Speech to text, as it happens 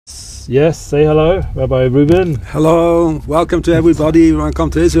Yes, say hello, Rabbi Reuben. Hello, welcome to everybody. Welcome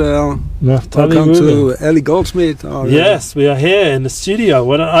to Israel. Naftali welcome Reuben. to Eli Goldsmith. Yes, we are here in the studio.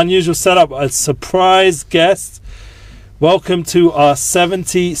 What an unusual setup, a surprise guest. Welcome to our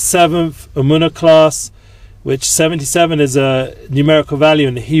 77th Emunah class, which 77 is a numerical value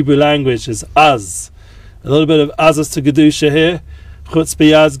in the Hebrew language, is Az. A little bit of Azaz to Gedusha here. Chutz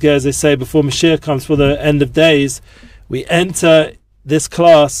b'Yazge, as they say, before Mashiach comes for the end of days. We enter this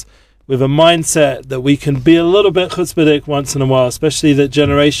class with a mindset that we can be a little bit chutzpahdik once in a while, especially that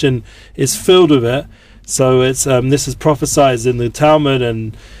generation is filled with it. So it's this is prophesied in the Talmud,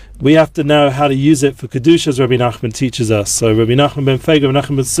 and we have to know how to use it for Kedusha, as Rabbi Nachman teaches us. So Rabbi Nachman ben Fega, Rabbi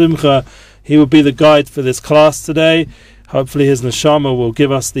Nachman ben Simcha, he will be the guide for this class today. Hopefully his neshama will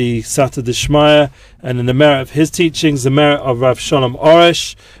give us the Sata D'Shmaya, and in the merit of his teachings, the merit of Rav Shalom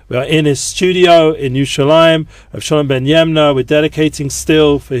Arush. We are in his studio in Yerushalayim. Rav Shalom ben Yemna, we're dedicating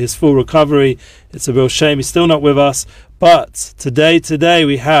still for his full recovery. It's a real shame he's still not with us. But today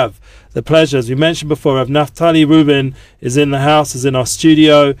we have the pleasure, as we mentioned before, Rav Naftali Reuben is in the house, is in our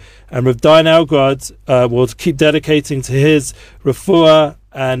studio, and Rav Dayan Elgrod will keep dedicating to his refuah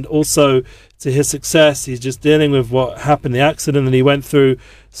and also to his success. He's just dealing with what happened, the accident that he went through.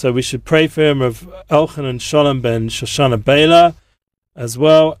 So we should pray for him, of Elchanan Shalom ben Shoshana Bela, as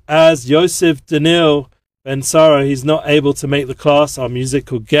well as Yosef Daniel ben Sarah. He's not able to make the class, our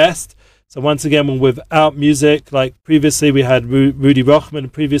musical guest. So once again, we're without music. Like previously, we had Rudy Rochman. The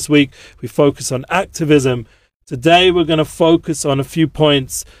previous week, we focused on activism. Today, we're going to focus on a few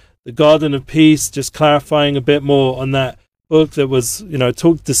points. The Garden of Peace, just clarifying a bit more on that book that was,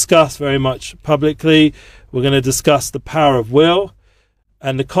 discussed very much publicly. We're going to discuss the power of will.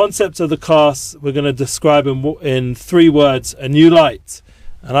 And the concept of the class, we're going to describe in 3 words: a new light.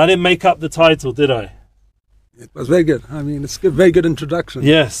 And I didn't make up the title, did I? It was very good. I mean, it's a very good introduction.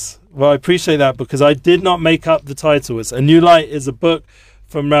 Yes. Well, I appreciate that, because I did not make up the title. It's A New Light is a book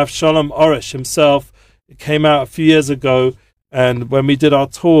from Rav Shalom Arush himself. It came out a few years ago, and when we did our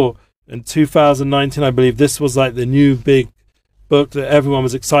tour in 2019, I believe, this was like the new big book that everyone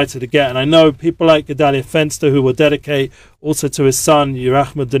was excited to get. And I know people like Gedalia Fenster, who will dedicate also to his son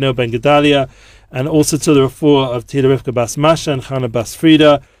Yerachma Daniel ben Gedalia, and also to the refuah of Tila Rivka Bas Masha and Chana Bas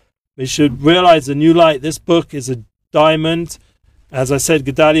Frida. We should realize A New Light, this book is a diamond. As I said,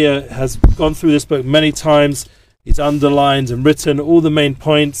 Gedalia has gone through this book many times. He's underlined and written all the main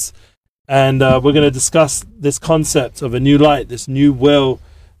points, and we're going to discuss this concept of a new light, this new will,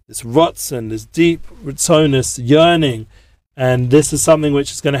 this rotzen, this deep ritzonus, yearning. And this is something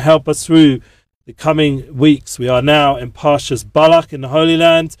which is going to help us through the coming weeks. We are now in Parshas Balak in the Holy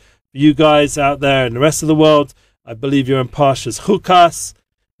Land. For you guys out there in the rest of the world, I believe you're in Parshas Chukas.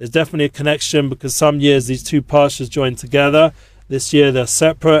 There's definitely a connection, because some years these 2 Parshas join together. This year they're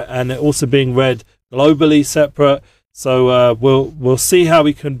separate, and they're also being read globally separate. So we'll see how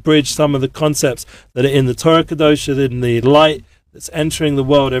we can bridge some of the concepts that are in the Torah Kadosh, in the light that's entering the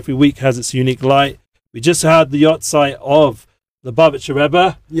world. Every week has its unique light. We just had the yahrzeit of the Babitcher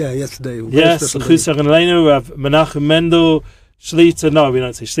Rebbe. Yeah, yesterday. Yes, Chusach and Elenu. We have Menachem Mendel, Shlita. No, we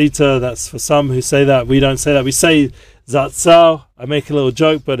don't say Shlita. That's for some who say that. We don't say that. We say Zatzal. I make a little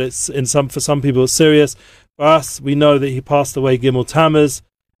joke, but it's for some people it's serious. For us, we know that he passed away Gimel Tammuz,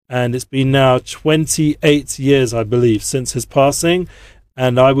 and it's been now 28 years, I believe, since his passing.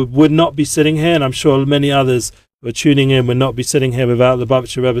 And I would not be sitting here, and I'm sure many others who are tuning in would not be sitting here without the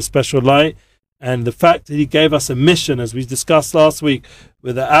Babitcher Rebbe's special light. And the fact that he gave us a mission, as we discussed last week,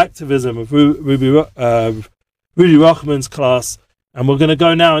 with the activism of Rudy Rochman's class. And we're going to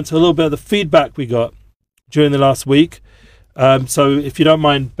go now into a little bit of the feedback we got during the last week. So if you don't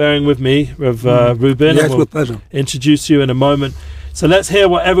mind bearing with me, Rav Reuben, yes, we'll with pleasure. Introduce you in a moment. So let's hear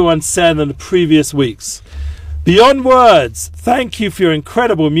what everyone said in the previous weeks. Beyond words, thank you for your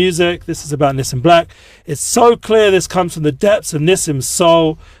incredible music. This is about Nissim Black. It's so clear this comes from the depths of Nissim's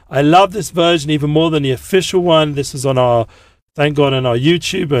soul. I love this version even more than the official one. This is on our, thank God, on our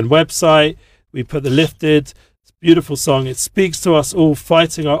YouTube and website. We put the lifted. It's a beautiful song. It speaks to us all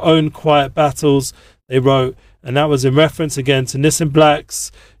fighting our own quiet battles, they wrote. And that was in reference again to Nissim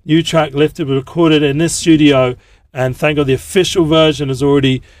Black's new track, Lifted, was recorded in this studio. And thank God the official version has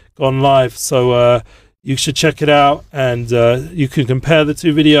already gone live. So you should check it out, and you can compare the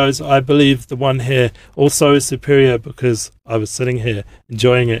 2 videos. I believe the one here also is superior, because I was sitting here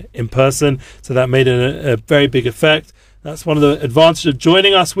enjoying it in person, so that made a very big effect. That's one of the advantages of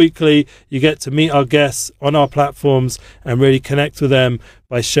joining us weekly. You get to meet our guests on our platforms and really connect with them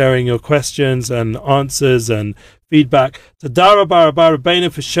by sharing your questions and answers and feedback. Tadara Barabara Bena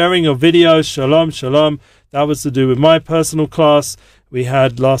for sharing your videos. Shalom, shalom. That was to do with my personal class. We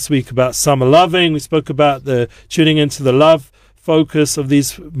had last week about summer loving. We spoke about the tuning into the love focus of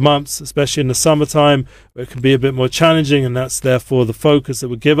these months, especially in the summertime, where it can be a bit more challenging, and that's therefore the focus that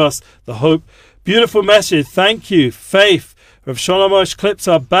would give us the hope. Beautiful message. Thank you. Faith. Rav Shalom Arush clips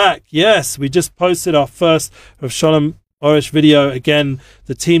are back. Yes, we just posted our first Rav Shalom Arush video. Again,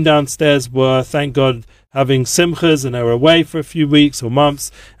 the team downstairs were, thank God, having simchas, and they were away for a few weeks or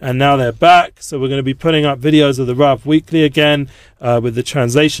months, and now they're back. So we're going to be putting up videos of the Rav weekly again, with the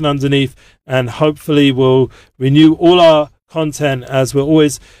translation underneath, and hopefully we'll renew all our content as we're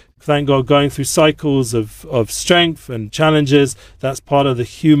always, thank God, going through cycles of strength and challenges. That's part of the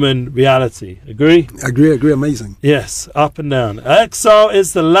human reality. Agree? Agree. Amazing. Yes, up and down. Exile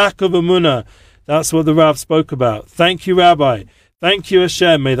is the lack of emunah. That's what the Rav spoke about. Thank you, Rabbi. Thank you,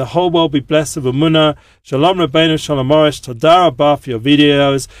 Hashem. May the whole world be blessed with emunah. Shalom Rabbeinu, Shalom Arush. Toda Rabah for your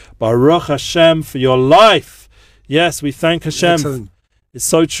videos. Baruch Hashem for your life. Yes, we thank Hashem. Excellent. It's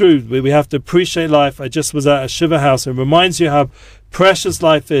so true. We have to appreciate life. I just was at a Shiva house, and it reminds you how precious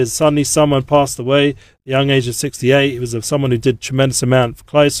life is. Suddenly someone passed away at the young age of 68. He was someone who did a tremendous amount for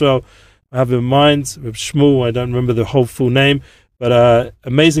Klal Yisrael. I have in mind with Shmuel. I don't remember the whole full name, but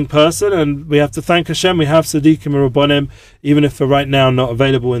amazing person, and we have to thank Hashem. We have Tzaddikim and Rabbonim, even if for right now not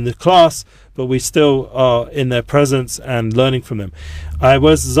available in the class, but we still are in their presence and learning from them. I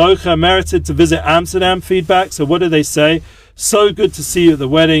was Zocha merited to visit Amsterdam. Feedback. So what did they say? So good to see you at the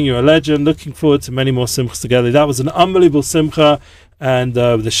wedding. You're a legend. Looking forward to many more simchas together. That was an unbelievable simcha. And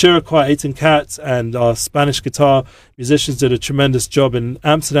the Shira Choir, Eitan Katz, and our Spanish guitar musicians did a tremendous job in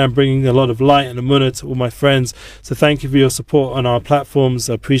Amsterdam, bringing a lot of light and emunah to all my friends. So thank you for your support on our platforms.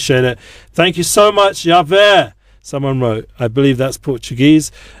 I appreciate it. Thank you so much, Yaver. Someone wrote, I believe that's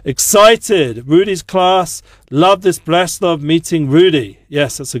Portuguese. Excited. Rudy's class. Love this blessed love meeting Rudy.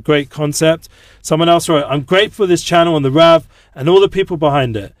 Yes, that's a great concept. Someone else wrote, I'm grateful for this channel and the Rav and all the people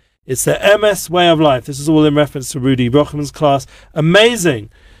behind it. It's the MS way of life. This is all in reference to Rudy Rochman's class.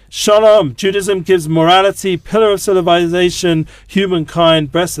 Amazing. Shalom. Judaism gives morality, pillar of civilization,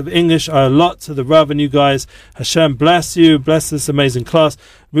 humankind, breast of English. I owe a lot to the Rav and you guys. Hashem bless you. Bless this amazing class.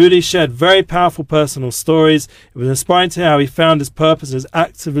 Rudy shared very powerful personal stories. It was inspiring to hear how he found his purpose and is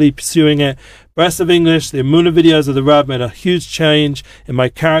actively pursuing it. Breast of English, the Emunah videos of the Rav made a huge change in my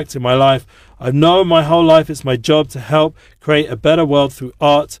character, in my life. I've known my whole life it's my job to help create a better world through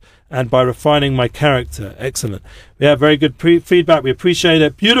art and by refining my character. Excellent. We have very good feedback. We appreciate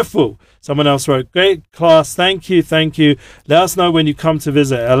it. Beautiful. Someone else wrote, great class. Thank you. Thank you. Let us know when you come to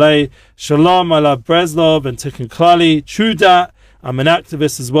visit LA. Shalom. I love Breslov and Tikkun Klali. True dat. I'm an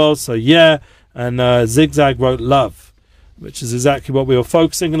activist as well. So yeah. And Zigzag wrote love, which is exactly what we were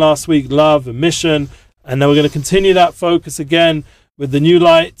focusing on last week. Love and mission. And then we're going to continue that focus again with the New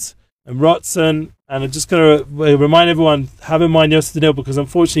Light and Rotzen. And I'm just going to remind everyone, have in mind Yosef Daniel, because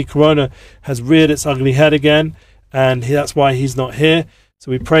unfortunately Corona has reared its ugly head again, and that's why he's not here. So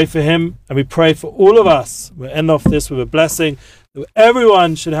we pray for him, and we pray for all of us. We'll end off this with a blessing.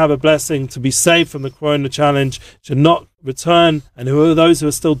 Everyone should have a blessing to be safe from the Corona challenge, should not return, and who are those who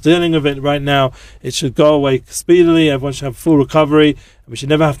are still dealing with it right now, it should go away speedily. Everyone should have full recovery, and we should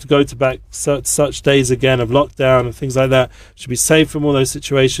never have to go to back such days again of lockdown and things like that. We should be safe from all those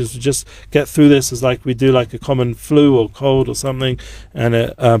situations. We just get through this as like we do like a common flu or cold or something,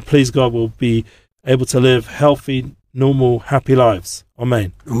 and please God, we'll be able to live healthy, normal, happy lives.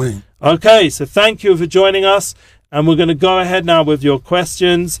 Amen. Amen. Okay, so thank you for joining us. And we're going to go ahead now with your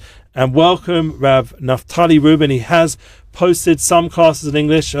questions and welcome Rav Naftali Rubin. He has posted some classes in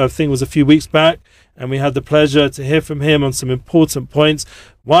English, I think it was a few weeks back, and we had the pleasure to hear from him on some important points.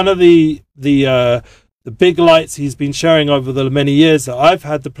 One of the big lights he's been sharing over the many years that I've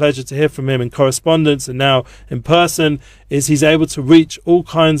had the pleasure to hear from him in correspondence and now in person is he's able to reach all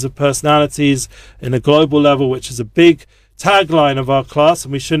kinds of personalities in a global level, which is a big tagline of our class,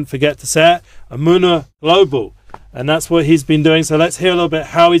 and we shouldn't forget to say it, Emunah Global. And that's what he's been doing. So let's hear a little bit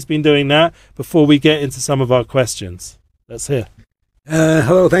how he's been doing that before we get into some of our questions. Let's hear.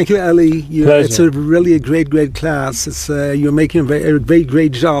 Hello, thank you, Ali. It's really a great class. It's you're making a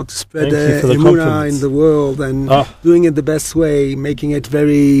great job to spread Emunah in the world and doing it the best way, making it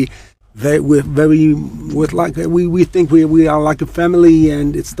we think we are like a family,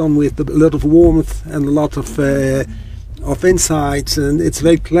 and it's done with a lot of warmth and a lot of insights, and it's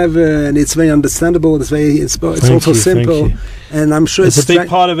very clever and it's very understandable. It's also simple, and I'm sure it's a big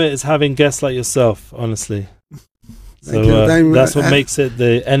part of it is having guests like yourself, honestly. So that's what makes it,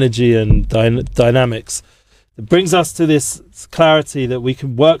 the energy and dynamics. It brings us to this clarity that we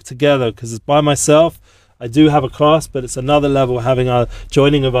can work together, because by myself I do have a class, but it's another level having a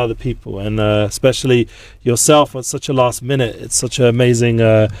joining of other people, and especially yourself at such a last minute. It's such an amazing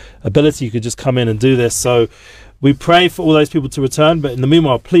ability. You could just come in and do this. So we pray for all those people to return, but in the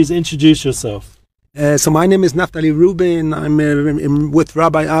meanwhile, please introduce yourself. So my name is Naftali Rubin. I'm with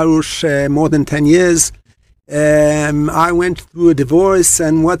Rabbi Arush more than 10 years. I went through a divorce,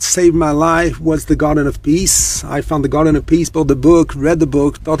 and what saved my life was the Garden of Peace. I found the Garden of Peace, bought the book, read the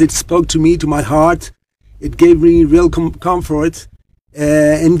book, thought it spoke to me, to my heart. It gave me real comfort.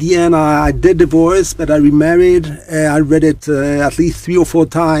 In the end, I did divorce, but I remarried. I read it at least 3 or 4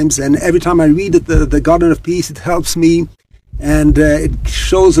 times, and every time I read it, the Garden of Peace, it helps me. And it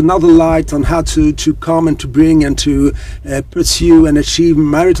shows another light on how to come and to bring and to pursue and achieve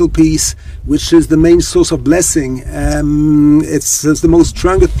marital peace, which is the main source of blessing. It's the most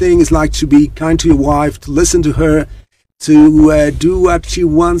strongest thing is like to be kind to your wife, to listen to her, to do what she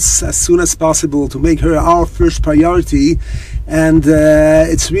wants as soon as possible, to make her our first priority. And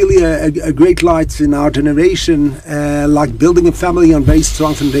it's really a great light in our generation, like building a family on very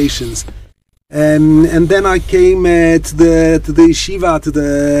strong foundations. And then I came to the yeshiva, to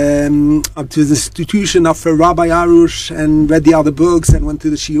the institution of Rabbi Arush, and read the other books and went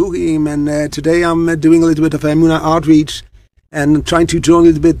to the shiurim. And today I'm doing a little bit of Emunah outreach and trying to join a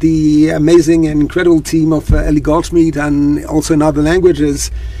little bit the amazing and incredible team of Eli Goldschmidt, and also in other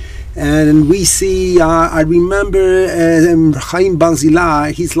languages. And we see, I remember Chaim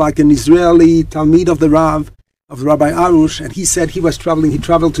Barzilai. He's like an Israeli Talmid of the Rav, of Rabbi Arush, and he said he was traveling. He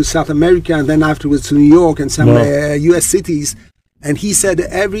traveled to South America and then afterwards to New York and some U.S. cities. And he said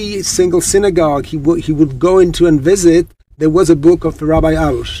every single synagogue he would go into and visit, there was a book of Rabbi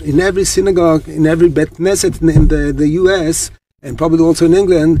Arush. In every synagogue, in every Bet Knesset in the U.S. and probably also in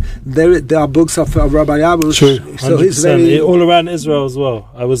England, there are books of Rabbi Arush. True, 100%. So he's all around Israel as well.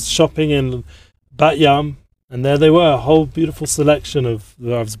 I was shopping in Bat Yam, and there they were, a whole beautiful selection of the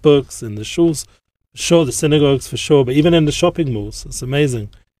Rav's books in the shuls. Sure, the synagogues for sure, but even in the shopping malls, it's amazing.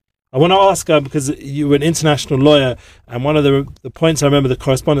 I want to ask, because you were an international lawyer, and one of the points I remember the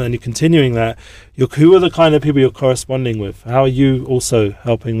correspondent, and you're continuing that, who are the kind of people you're corresponding with? How are you also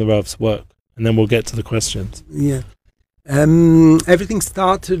helping the Rav's work? And then we'll get to the questions. Yeah. Everything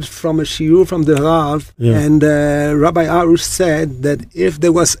started from a shiur from the Rav, and Rabbi Arush said that if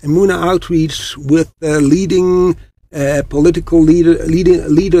there was Emunah outreach with leading political leaders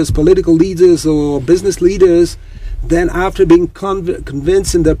or business leaders, then after being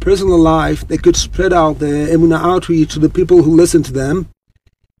convinced in their personal life, they could spread out the Emunah outreach to the people who listen to them.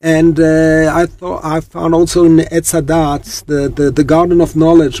 And I found also in Etz Hadat, the Garden of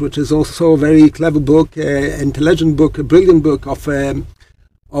Knowledge, which is also a very clever book, intelligent book, a brilliant book of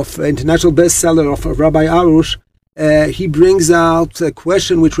international bestseller of Rabbi Arush. He brings out a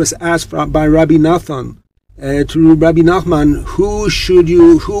question which was asked by Rabbi Nathan to Rabbi Nachman, who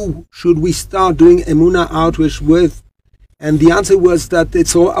should we start doing Emunah outreach with? And the answer was that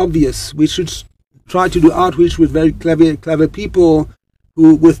it's all obvious. We should try to do outreach with very clever people,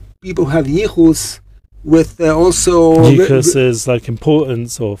 with people who have yichus, with also yichus is like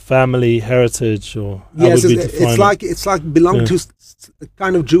importance or family heritage, or yes, it's like belong to a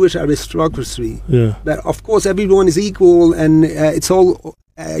kind of Jewish aristocracy. Yeah, but of course everyone is equal, and it's all.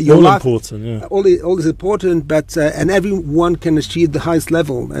 All important, yeah. All is important, but and everyone can achieve the highest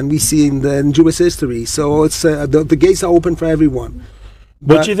level, and we see in Jewish history. So it's the gates are open for everyone.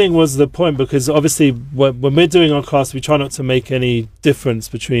 What do you think was the point? Because obviously, when we're doing our class, we try not to make any difference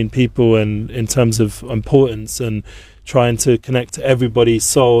between people, and in terms of importance, and trying to connect to everybody's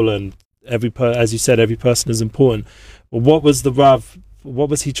soul, and as you said, every person is important. Well, what was the Rav? What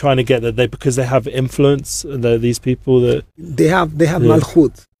was he trying to get? That because they have influence, these people that they have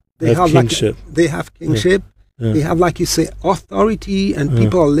malchut, they have kingship. They have kingship. Yeah. They have, like you say, authority, and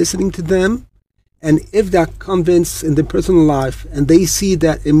people are listening to them. And if they're convinced in their personal life, and they see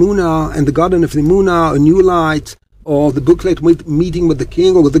that Emunah and the Garden of Emunah, a new light, or the booklet meeting with the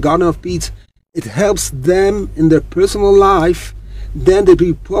king, or with the Garden of Peace, it helps them in their personal life, then they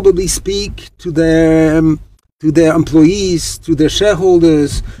will probably speak to their employees, to their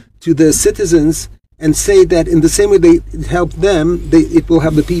shareholders, to the citizens, and say that in the same way it helped them, it will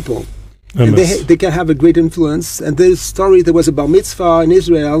help the people. And they can have a great influence. And this story, there was a bar mitzvah in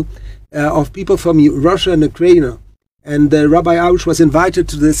Israel of people from Russia and Ukraine. And Rabbi Arush was invited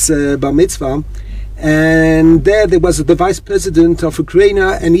to this bar mitzvah. And there was the vice president of Ukraine,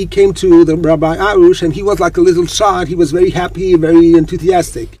 and he came to the Rabbi Arush, and he was like a little child. He was very happy, very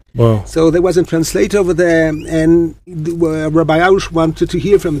enthusiastic. Wow. So there was a translator over there, and Rabbi Arush wanted to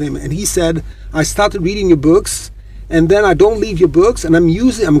hear from him. And he said, I started reading your books, and then I don't leave your books, and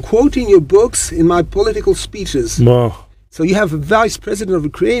I'm quoting your books in my political speeches. Wow. So you have a vice president of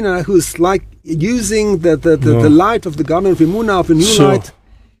Ukraine who's like using the light of the garden of Emunah, of a new light.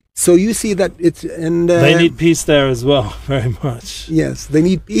 So you see that it's and they need peace there as well, very much. Yes, they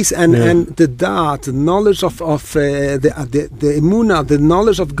need peace and the da'at, the knowledge of the Emunah, the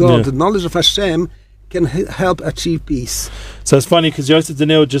knowledge of God, the knowledge of Hashem can help achieve peace. So it's funny because Yosef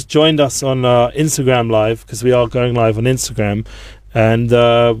Daniel just joined us on Instagram Live, because we are going live on Instagram, and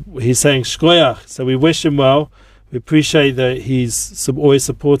he's saying shkoyach. So we wish him well. We appreciate that he's always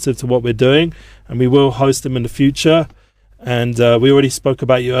supportive to what we're doing, and we will host him in the future. And we already spoke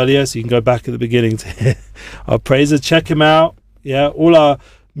about you earlier, so you can go back at the beginning to hear our praises. Check him out. Yeah, all our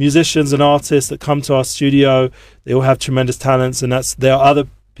musicians and artists that come to our studio, they all have tremendous talents, and there are other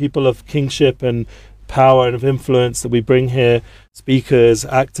people of kingship and power and of influence that we bring here, speakers,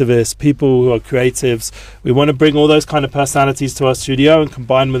 activists, people who are creatives. We want to bring all those kind of personalities to our studio and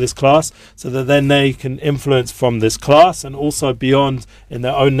combine with this class, so that then they can influence from this class and also beyond in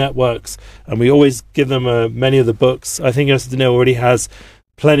their own networks. And we always give them many of the books. I think Yosef Daniel already has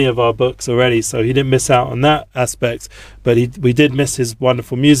plenty of our books already, so he didn't miss out on that aspect, but we did miss his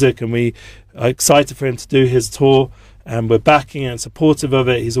wonderful music, and we are excited for him to do his tour, and we're backing and supportive of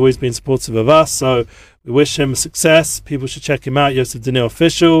it. He's always been supportive of us, so we wish him success. People should check him out, Yosef Daniel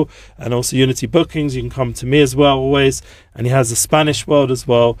Official, and also Unity Bookings. You can come to me as well, always. And he has the Spanish world as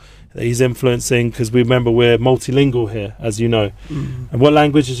well that he's influencing, because we remember we're multilingual here, as you know. And what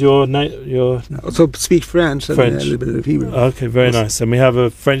language is your I also speak French and a little bit of Hebrew. Okay, very nice. And we have a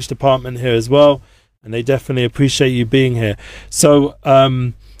French department here as well, and they definitely appreciate you being here. So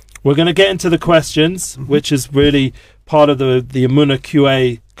we're going to get into the questions, which is really part of the Emunah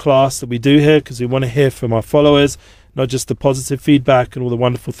QA class that we do here, because we want to hear from our followers, not just the positive feedback and all the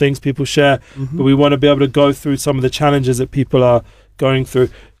wonderful things people share, but we want to be able to go through some of the challenges that people are going through.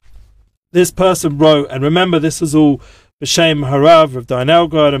 This person wrote, and remember, this is all B'Shem Harav of Dayan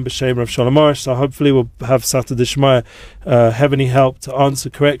Elgad and B'Shem Rav Shalom Arush, so hopefully we'll have Sata Dishmaya, heavenly help to answer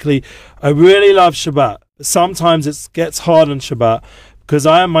correctly. I really love Shabbat. Sometimes it gets hard on Shabbat, because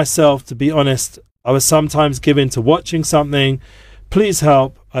I am myself, to be honest, I was sometimes given to watching something. Please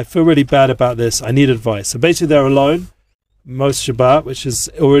help. I feel really bad about this. I need advice. So basically they're alone most Shabbat, which is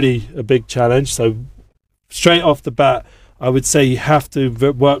already a big challenge. So straight off the bat, I would say you have to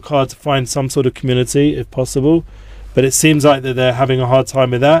work hard to find some sort of community if possible. But it seems like that they're having a hard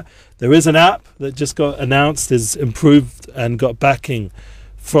time with that. There is an app that just got announced, is improved and got backing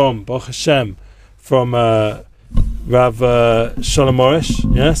from Baruch Hashem, from Rav Shalom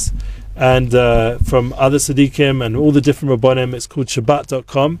Arush, yes, and from other Tzaddikim and all the different Rabbanim. It's called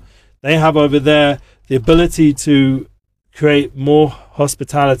Shabbat.com. They have over there the ability to create more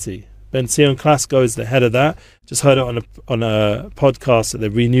hospitality. Ben Zion Klasko is the head of that. Just heard it on a podcast that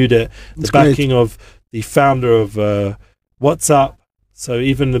they've renewed it. The backing of the founder of WhatsApp. So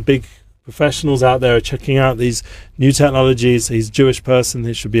even the big professionals out there are checking out these new technologies. He's a Jewish person.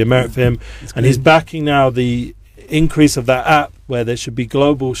 There should be a merit for him. And he's backing now the increase of that app, where there should be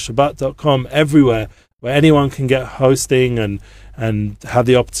global Shabbat.com everywhere, where anyone can get hosting and have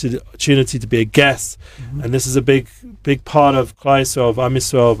the opportunity to be a guest. And this is a big part of Klal Yisrael, of Am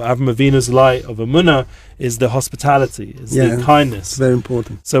Yisrael, of Avram Avinu's light, of Emunah, is the hospitality, is the kindness. It's very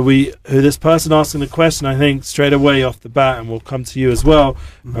important. So this person asking the question, I think straight away off the bat, and we'll come to you as well,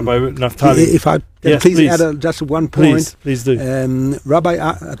 Rabbi Naftali. If I please add just one point. Please do.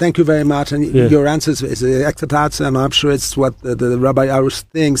 Rabbi, thank you very much, and your answer is an excellent answer, and I'm sure it's what the Rabbi Arush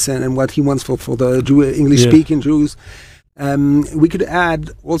thinks and what he wants for the English-speaking Jews. We could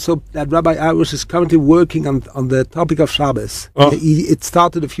add also that Rabbi Arush is currently working on the topic of Shabbos. It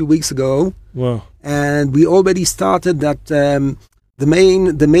started a few weeks ago. Wow. And we already started that the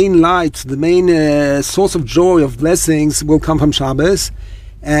main light, the main source of joy, of blessings will come from Shabbos.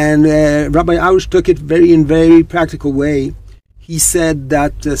 And Rabbi Arush took it in very practical way. He said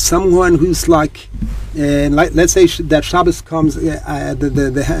that someone who's like let's say that Shabbos comes, we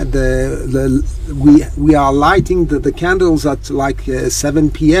are lighting the candles at like 7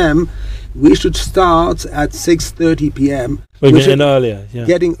 p.m. We should start at 6:30 p.m. We're getting earlier,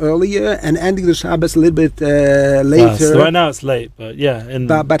 getting earlier and ending the Shabbos a little bit later. So right now it's late, but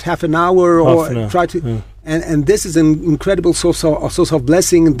but half an hour try to. Yeah. And this is an incredible source of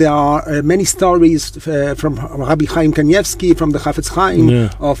blessing. There are many stories from Rabbi Chaim Kanievsky, from the Chafetz Chaim,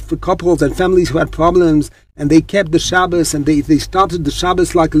 of couples and families who had problems, and they kept the Shabbos, and they started the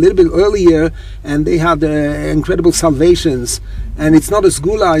Shabbos like a little bit earlier, and they had incredible salvations. And it's not a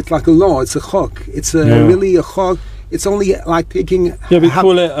sgula, it's like a law, it's a chok. It's really a chok. It's only like taking. Yeah, we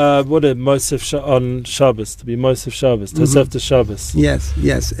call it Mosif on Shabbos, to be Mosif Shabbos, Tosefta Shabbos. Yes,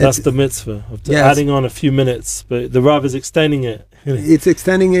 yes. That's the mitzvah of adding on a few minutes, but the Rav is extending it. It's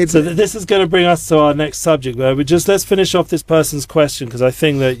extending it. So this is going to bring us to our next subject. Where let's finish off this person's question, because I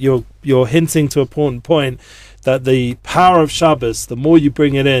think that you're hinting to an important point, that the power of Shabbos, the more you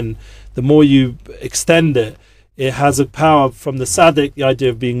bring it in, the more you extend it. It has a power from the Tzaddik, the idea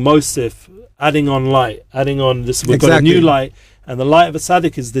of being Mosif, adding on light, adding on this. We've got a new light, and the light of a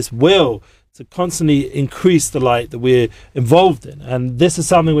Tzaddik is this will to constantly increase the light that we're involved in. And this is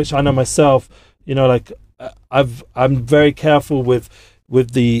something which I know myself, like I'm very careful with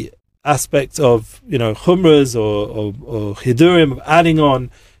the aspect of, chumras or hidurim, of adding on.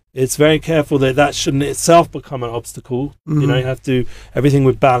 It's very careful that shouldn't itself become an obstacle. You have to everything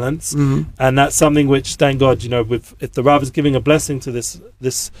with balance, and that's something which, thank God, if the Rav is giving a blessing to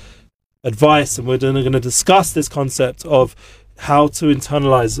this advice, and we're going to discuss this concept of how to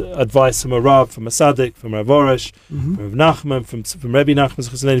internalize advice from a Rav, from a Tzaddik, from Rav Arush, from Rav Nachman, from Rebbe Nachman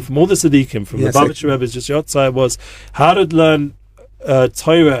Chassidei, from all the Tzaddikim, from the Lubavitcher Rebbe's just Yotzai, was how to learn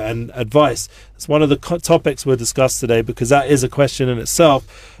Torah and advice. It's one of the topics we'll discuss today, because that is a question in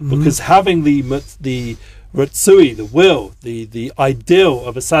itself. Because having the Ratsui, the will, the ideal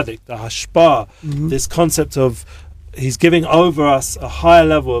of a Tzaddik, the Hashpah, this concept of he's giving over us a higher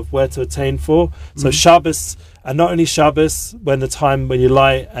level of where to attain for. So Shabbos, and not only Shabbos, when you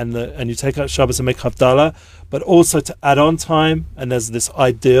lie and you take out Shabbos and make Havdalah, but also to add on time, and there's this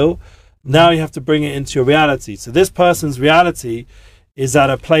ideal. Now you have to bring it into your reality. So this person's reality is at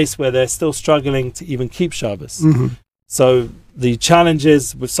a place where they're still struggling to even keep Shabbos. So the challenge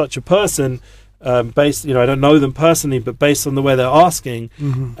is with such a person, based, I don't know them personally, but based on the way they're asking,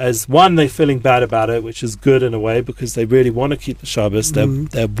 as one, they're feeling bad about it, which is good in a way, because they really want to keep the Shabbos.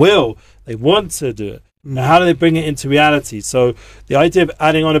 Their will, they want to do it. Now, how do they bring it into reality? So the idea of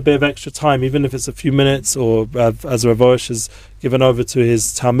adding on a bit of extra time, even if it's a few minutes, or as Rav Arush has given over to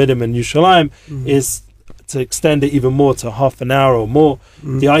his Talmidim in Yerushalayim, is to extend it even more to half an hour or more.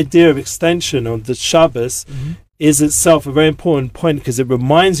 The idea of extension of the Shabbos is itself a very important point, because it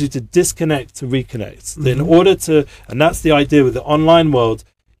reminds you to disconnect to reconnect. In order to, and that's the idea with the online world,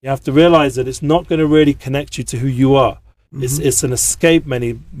 you have to realize that it's not going to really connect you to who you are. It's an escape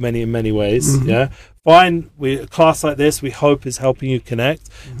in many ways. Fine, a class like this, we hope, is helping you connect,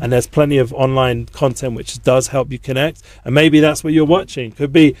 and there's plenty of online content which does help you connect, and maybe that's what you're watching.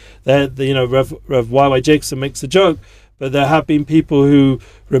 Could be that Rev Y.Y. Jacobson makes a joke, but there have been people who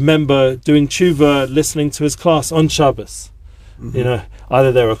remember doing tshuva, listening to his class on Shabbos.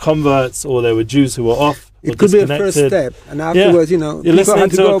 Either they were converts or they were Jews who were off. It could be a first step, and afterwards, you're people listening have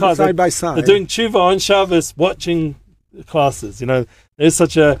to to go side by side. They're doing tshuva on Shabbos, watching classes. There's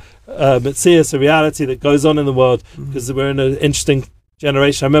such a mitzias, a reality that goes on in the world, because we're in an interesting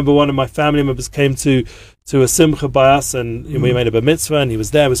generation. I remember one of my family members came to a simcha by us, and we made a bar mitzvah, and he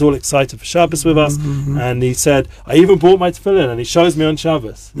was there, he was all excited for Shabbos with us, and he said, I even brought my tefillin, and he shows me on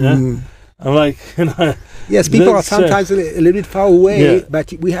Shabbos. I'm like, yes, people are sometimes a little bit far away,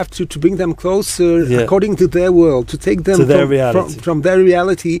 but we have to bring them closer according to their world, to take them from their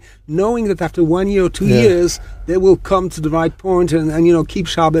reality, knowing that after 1 year or 2 years, they will come to the right point and keep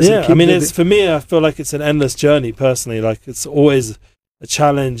Shabbos. Yeah, I mean, it's for me, I feel like it's an endless journey personally. Like, it's always a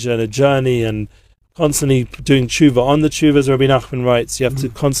challenge and a journey, and constantly doing tshuva on the tshuva, as Rabbi Nachman writes. You have to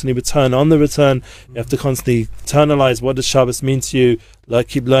constantly return on the return. You have to constantly internalize what does Shabbos mean to you. Like,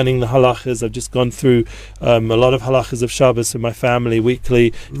 keep learning the halachas. I've just gone through a lot of halachas of Shabbos with my family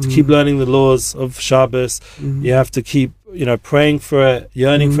weekly. To keep learning the laws of Shabbos. You have to keep praying for it,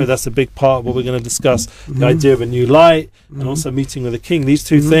 yearning for it. That's a big part of what we're going to discuss. The idea of a new light, and also meeting with the King. These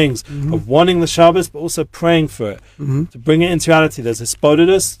two things of wanting the Shabbos, but also praying for it, to bring it into reality. There's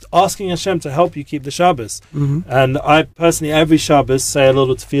Hisbodedus, asking Hashem to help you keep the Shabbos. And I personally, every Shabbos, say a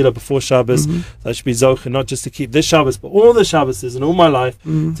little tefillah before Shabbos. That should be zocher, not just to keep this Shabbos, but all the Shabboses in all my life,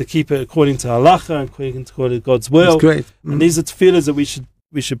 to keep it according to halacha and according to God's will. That's great. And these are tefillahs that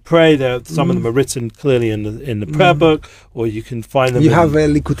we should pray. There, some of them are written clearly in the prayer book, or you can find them. You have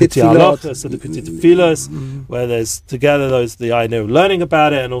Likutei Tefillot, so the Likutei Tefillot, where there's together the idea of learning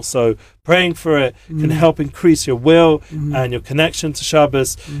about it and also praying for it can help increase your will and your connection to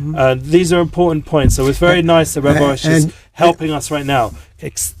Shabbos. And these are important points. So it's very nice that Rav Arush is helping us right now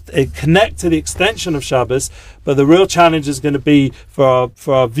connect to the extension of Shabbos. But the real challenge is going to be for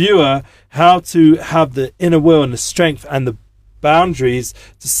our viewer how to have the inner will and the strength and the boundaries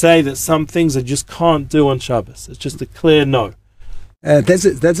to say that some things I just can't do on Shabbos. It's just a clear no. That's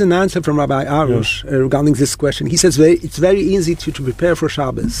an answer from Rabbi Arush regarding this question. He says it's very easy to prepare for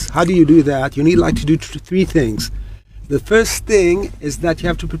Shabbos. How do you do that? You need to do three things. The first thing is that you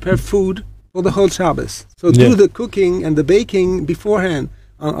have to prepare food for the whole Shabbos. So do the cooking and the baking beforehand.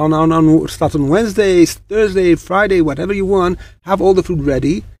 Start on Wednesdays, Thursday, Friday, whatever you want. Have all the food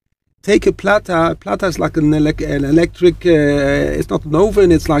ready. Take a plata. Plata is like an electric. It's not an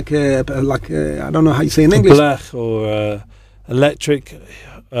oven. It's like I don't know how you say in English. Blech or electric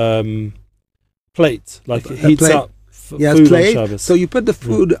plate, like it heats up. Food plate. On Shabbos. So you put the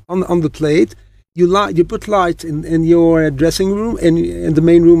food on the plate. You put light in your dressing room, in the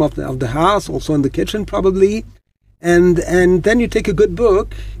main room of the house, also in the kitchen probably, and then you take a good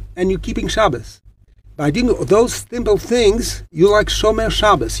book and you're keeping Shabbos. By doing those simple things, you're like Shomer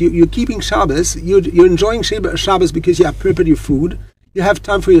Shabbos. You're keeping Shabbos. You're enjoying Shabbos because you have prepared your food. You have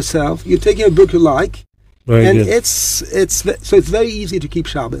time for yourself. You're taking a book you like, and it's very easy to keep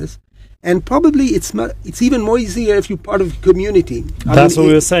Shabbos. And probably it's even more easier if you're part of a community. That's what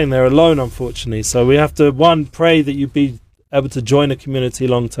we were saying. They're alone, unfortunately. So we have to, pray that you be able to join a community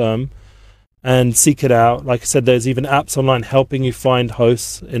long term and seek it out. Like I said, there's even apps online helping you find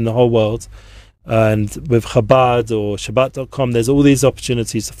hosts in the whole world. And with Chabad or Shabbat.com, there's all these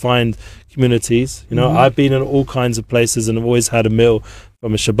opportunities to find communities. You know, I've been in all kinds of places and I've always had a meal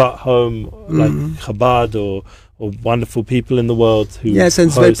from a Shabbat home, like Chabad or wonderful people in the world who and it's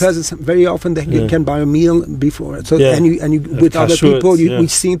very pleasant. Very often they can buy a meal before. So and you with other people we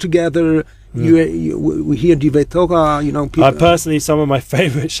sing together. We hear Divrei Torah. You know, people. Personally, some of my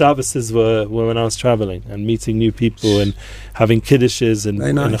favorite Shabboses were when I was traveling and meeting new people and having kiddushes in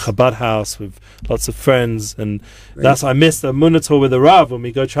a Chabad house with lots of friends. And I miss the Emunah tour with the Rav. When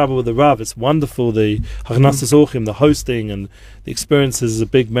we go travel with the Rav, it's wonderful. The Hachnasas Orchim, the hosting and the experiences is a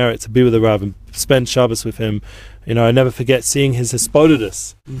big merit to be with the Rav and spend Shabbos with him. You know, I never forget seeing his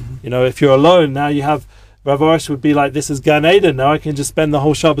Hisbodedus. You know, if you're alone, now you have Rav Arush would be like, this is Gan Eden. Now I can just spend the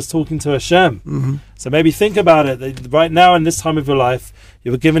whole Shabbos talking to Hashem. So maybe think about it. Right now in this time of your life, you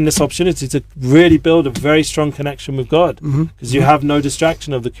were given this opportunity to really build a very strong connection with God because you have no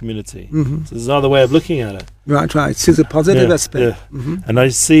distraction of the community. So there's another way of looking at it. Right. It's a positive aspect. And I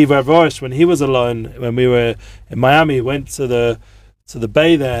see Rav Arush, when he was alone, when we were in Miami, went to the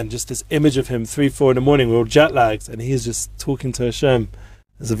bay there, and just this image of him 3-4 in the morning, we're all jet lagged, and he's just talking to Hashem.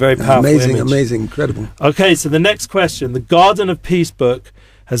 It's a very powerful image. Amazing, incredible. Okay, so the next question. The Garden of Peace book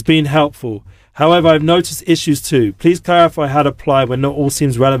has been helpful. However, I've noticed issues too. Please clarify how to apply when not all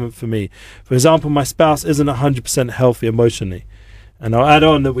seems relevant for me. For example, my spouse isn't 100% healthy emotionally. And I'll add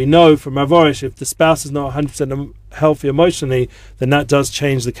on that we know from Rav Arush, if the spouse is not 100% healthy emotionally, then that does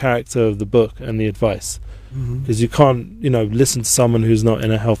change the character of the book and the advice. Because you can't, listen to someone who's not in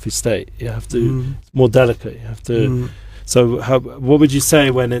a healthy state. You have to, it's more delicate. You have to... So, what would you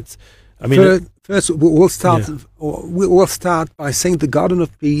say when it's? I mean, first we'll start. We'll start by saying the Garden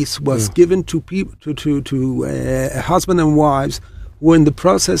of Peace was given to people, to husband and wives who were in the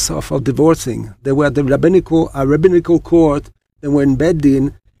process of divorcing. They were at the rabbinical court. They were in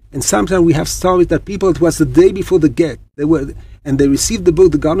Beddin, and sometimes we have stories that people. It was the day before the get. They received the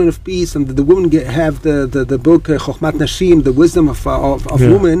book, the Garden of Peace, and the women have the book Chochmat Nashim, the wisdom of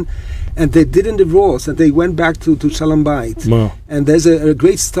women. And they didn't divorce, and they went back to Shalom Bayit. Wow. And there's a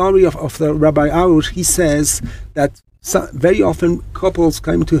great story of the Rabbi Arush. He says that very often couples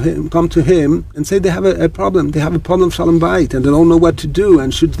come to him and say they have a problem. They have a problem of Shalom Bayit, and they don't know what to do,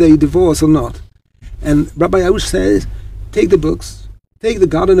 and should they divorce or not. And Rabbi Arush says, take the books, take the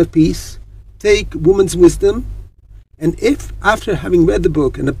Garden of Peace, take Woman's Wisdom, and if after having read the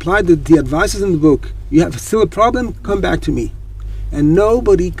book and applied the advices in the book, you have still a problem, come back to me. And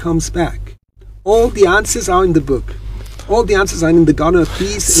nobody comes back. All the answers are in the book. All the answers are in the Garden of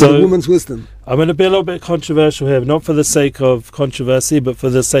Peace and the Woman's Wisdom. I'm going to be a little bit controversial here, not for the sake of controversy, but for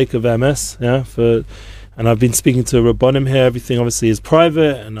the sake of MS. And I've been speaking to Rabbonim here. Everything obviously is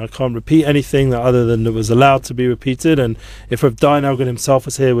private, and I can't repeat anything other than it was allowed to be repeated. And if Rav Dayan Elgin himself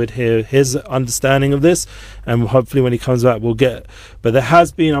was here, we'd hear his understanding of this, and hopefully when he comes back, we'll get. But there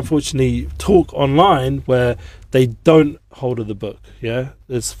has been, unfortunately, talk online where they don't hold of the book.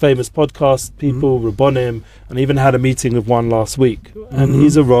 There's famous podcast people, Rabbonim, and I even had a meeting with one last week, and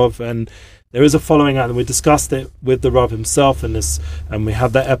he's a Rav, and there is a following out, and we discussed it with the Rav himself, and we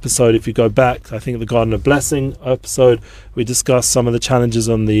have that episode. If you go back, I think the Garden of Blessing episode, we discussed some of the challenges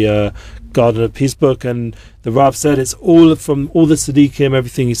on the Garden of Peace book, and the Rav said it's all from all the Tzaddikim,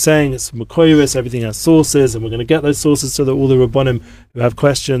 everything he's saying, it's from Makoiris, everything has sources, and we're going to get those sources so that all the Rabbonim who have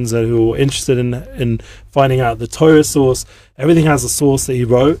questions and who are interested in finding out the Torah source, everything has a source that he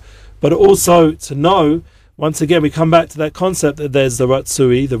wrote, but also to know once again, we come back to that concept that there's the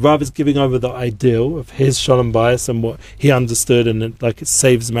Ratsui, the Rav is giving over the ideal of his Shalom Bayis and what he understood, and it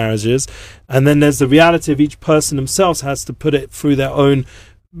saves marriages. And then there's the reality of each person themselves has to put it through their own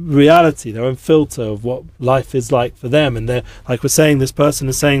reality, their own filter of what life is like for them. And they're, like we're saying, this person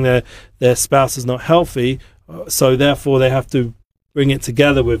is saying their spouse is not healthy, so therefore they have to bring it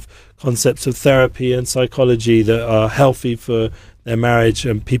together with concepts of therapy and psychology that are healthy for their marriage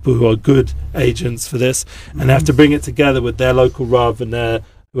and people who are good agents for this, and they have to bring it together with their local Rav and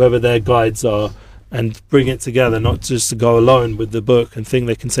whoever their guides are, and bring it together, not just to go alone with the book and think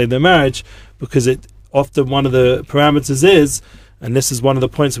they can save their marriage, because it often one of the parameters is, and this is one of the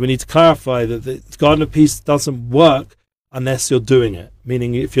points we need to clarify, that the Garden of Peace doesn't work unless you're doing it.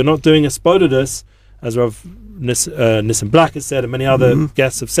 Meaning, if you're not doing a spodidus, as Rav Nissim Black has said, and many other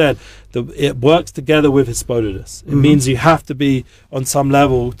guests have said, that it works together with Hisbodedus. It means you have to be on some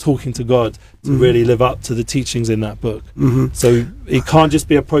level talking to God to really live up to the teachings in that book. So it can't just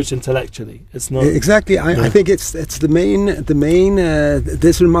be approached intellectually. It's not exactly. I think it's the main.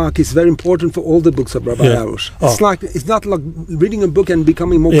 This remark is very important for all the books of Rabbi Arush. It's not like reading a book and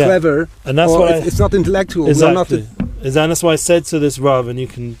becoming more clever, and that's why it's not intellectual. Exactly. That's why I said to this Rav, and you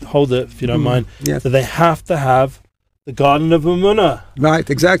can hold it if you don't mind, that they have to have the Garden of Emunah, right?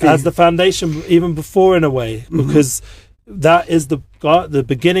 Exactly, as the foundation, even before, in a way, because that is the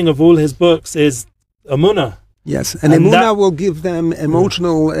beginning of all his books is Emunah. Yes, and Emunah will give them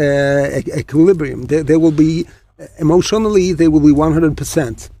emotional equilibrium. They will be emotionally, they will be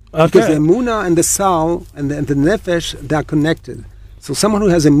 100%. Because the Emunah and the Sal and the Nefesh, they're connected. So someone who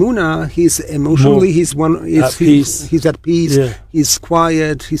has Emunah, he's emotionally, he's at peace, he's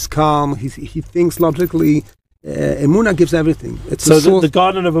quiet, he's calm, he thinks logically. Emunah gives everything. So the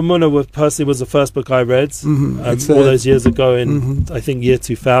Garden of Emunah personally was the first book I read all those years ago in I think year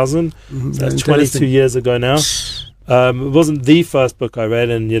 2000. So that's 22 years ago now. It wasn't the first book I read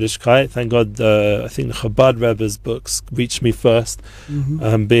in Yiddishkeit. Thank God. I think the Chabad Rebbe's books reached me first,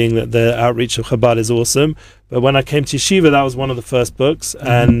 being that the outreach of Chabad is awesome. But when I came to Yeshiva, that was one of the first books,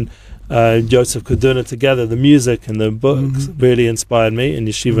 and Joseph Kaduna together, the music and the books really inspired me in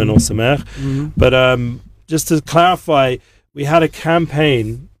Yeshiva and Osamech. But just to clarify, we had a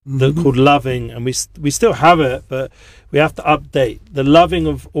campaign called Loving, and we still have it, but we have to update. The Loving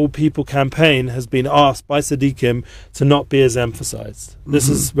of All People campaign has been asked by Tzaddikim to not be as emphasized. This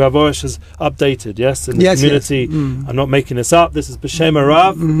is, Rav Arush has updated, in the community. I'm not making this up. This is B'Shem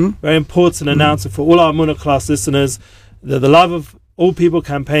Rav, very important announcement for all our Emunah class listeners. The Love of All People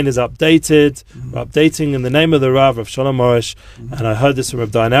campaign is updated. We're updating in the name of the Rav of Shalom Arush, and I heard this from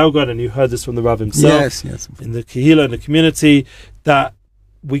Rav Dayan Elgod, and you heard this from the Rav himself. In the Kehillah, in the community, that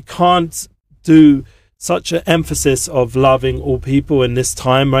we can't do such an emphasis of loving all people in this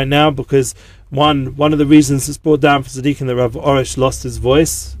time right now, because one of the reasons it's brought down for Tzaddikim that Rav Arush lost his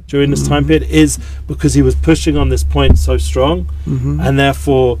voice during this time period is because he was pushing on this point so strong, and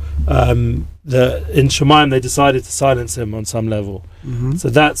therefore in Shemaim they decided to silence him on some level. So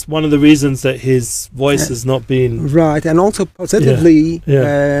that's one of the reasons that his voice has not been right. And also positively,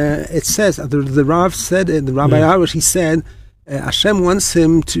 it says the Rav said, the Rabbi Arush, he said, Hashem wants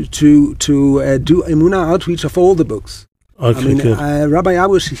him to do Emunah outreach of all the books. Rabbi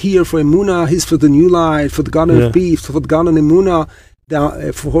Arush here for Emunah, he's for the New Life, for the Garden of Peace, for the Garden of Emunah,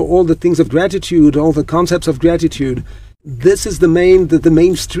 for all the things of gratitude, all the concepts of gratitude. This is the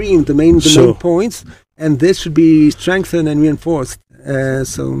mainstream, the main points, and this should be strengthened and reinforced.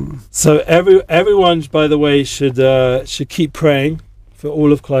 So everyone, by the way, should keep praying for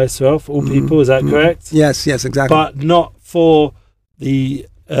all of Klal Yisrael, for all people. Is that correct? Yes, exactly. But not for the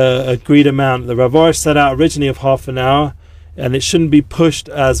agreed amount. The Rav Arush set out originally of half an hour, and it shouldn't be pushed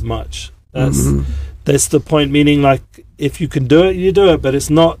as much. That's the point, meaning like if you can do it, you do it, but it's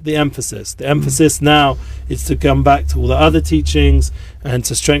not the emphasis. The emphasis now is to come back to all the other teachings and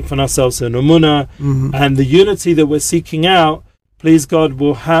to strengthen ourselves in Emunah, and the unity that we're seeking out, please God,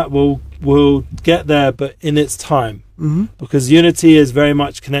 will get there, but in its time. Because unity is very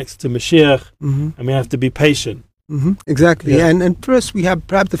much connected to Mashiach, and we have to be patient. Exactly. And first we have,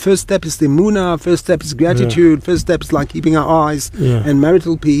 perhaps the first step is the Emunah, first step is gratitude, first step is like keeping our eyes and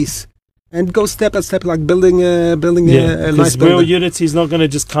marital peace, and go step by step, like building a nice building. Real unity is not going to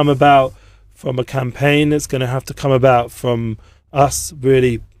just come about from a campaign. It's going to have to come about from us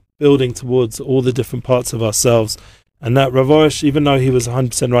really building towards all the different parts of ourselves. And that Rav Arush, even though he was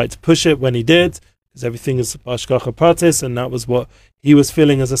 100% right to push it when he did, because everything is Hashgacha Pratis, and that was what he was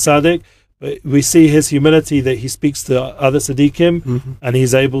feeling as a tzaddik, but we see his humility, that he speaks to other tzaddikim, and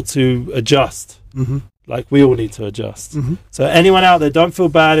he's able to adjust. like we all need to adjust. So anyone out there, don't feel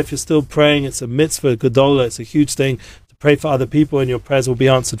bad if you're still praying. It's a mitzvah, gedolah. It's a huge thing to pray for other people, and your prayers will be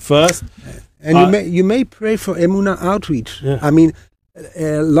answered first. And you may pray for Emunah outreach. Yeah. I mean,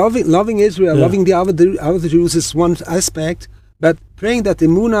 loving Israel, loving the other Jews is one aspect, but praying that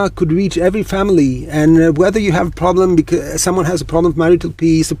Emunah could reach every family, and whether you have a problem because someone has a problem with marital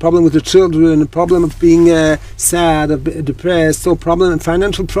peace, a problem with the children, a problem of being sad, or depressed, or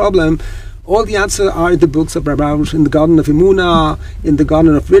financial problem, all the answers are in the books of Rabbi Arush, in the Garden of Emunah, in the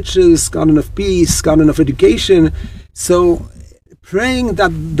Garden of Riches, Garden of Peace, Garden of Education. So praying that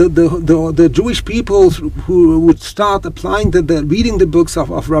the Jewish people who would start applying reading the books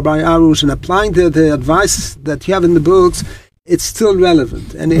of Rabbi Arush and applying the advice that you have in the books, it's still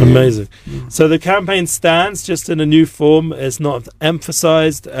relevant. And amazing. So the campaign stands just in a new form. It's not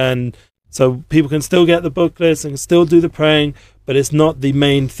emphasized, and so people can still get the booklets and still do the praying, but it's not the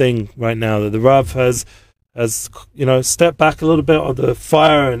main thing right now. That the Rav has stepped back a little bit on the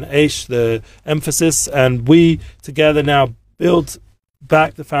fire and Aish, the emphasis, and we together now build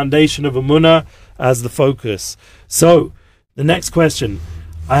back the foundation of Emunah as the focus. So the next question.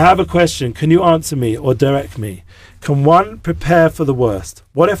 I have a question. Can you answer me or direct me? Can one prepare for the worst?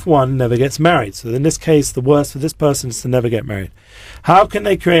 What if one never gets married? So in this case, the worst for this person is to never get married. How can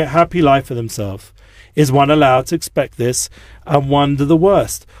they create a happy life for themselves? Is one allowed to expect this and wonder the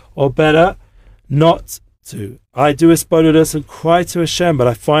worst? Or better, not to? I do hisbodedus and cry to Hashem, but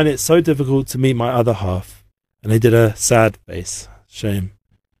I find it so difficult to meet my other half. And they did a sad face. Shame.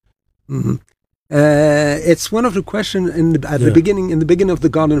 It's one of the questions at the beginning of the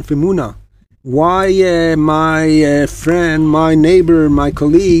Garden of Emunah. Why my friend, my neighbor, my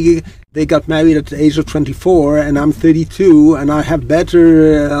colleague, they got married at the age of 24, and I'm 32, and I have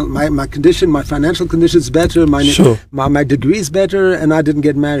better my condition, my financial condition is better, my degree is better, and I didn't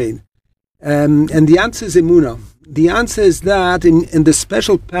get married. And the answer is Emunah. The answer is that in the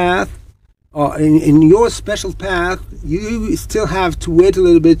special path, in your special path, you still have to wait a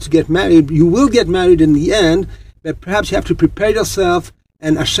little bit to get married. You will get married in the end, but perhaps you have to prepare yourself,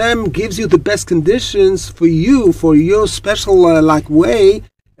 and Hashem gives you the best conditions for you, for your special way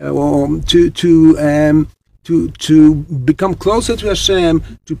to become closer to Hashem,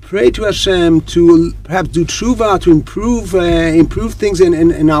 to pray to Hashem, to perhaps do tshuva, to improve things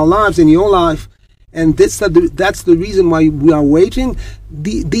in our lives, in your life. And that's the reason why we are waiting.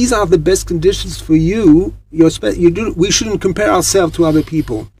 These are the best conditions for you. We shouldn't compare ourselves to other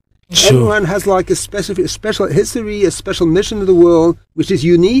people. Sure. Everyone has like a special history, a special mission in the world, which is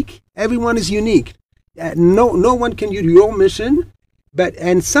unique. Everyone is unique. No one can do your mission.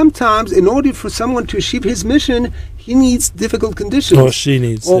 And sometimes, in order for someone to achieve his mission, he needs difficult conditions. Or she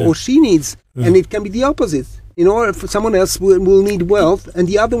needs. Or she needs. Yeah. And it can be the opposite. In order for someone else will need wealth, and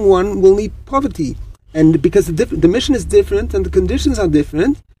the other one will need poverty. And because the mission is different and the conditions are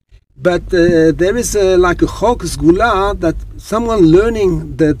different, but there is like a chok sgula that someone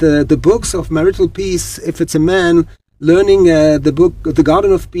learning the books of marital peace, if it's a man learning the book, the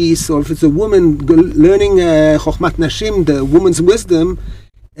Garden of Peace, or if it's a woman learning Chochmat Nashim, the woman's wisdom,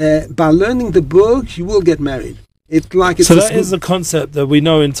 by learning the book, you will get married. So that is the concept that we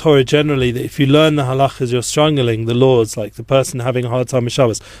know in Torah generally, that if you learn the halachas, you're strangling the laws, like the person having a hard time with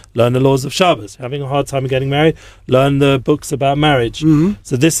Shabbos. Learn the laws of Shabbos. Having a hard time getting married, learn the books about marriage.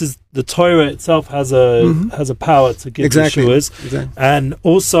 So this is, the Torah itself has a power to give yeshuas. Exactly. And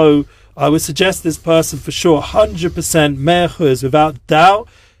also, I would suggest this person for sure, 100% me'achuz, without doubt,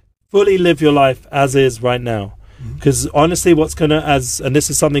 fully live your life as is right now. Because honestly, what's going to, and this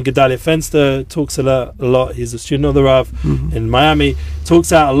is something Gedalia Fenster talks a lot, he's a student of the Rav in Miami,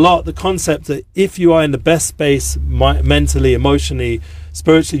 talks out a lot, the concept that if you are in the best space, mentally, emotionally,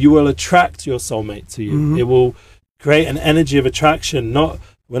 spiritually, you will attract your soulmate to you. It will create an energy of attraction.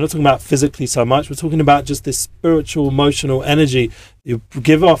 We're not talking about physically so much, we're talking about just this spiritual, emotional energy. You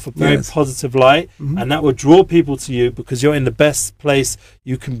give off a very positive light, and that will draw people to you because you're in the best place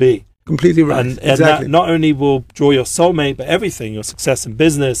you can be. Completely right. And that not only will draw your soulmate, but everything, your success in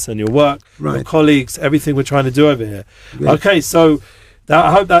business and your work, your colleagues, everything we're trying to do over here. Okay, so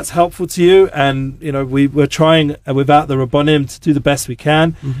I hope that's helpful to you. And, we're trying without the Rabbonim to do the best we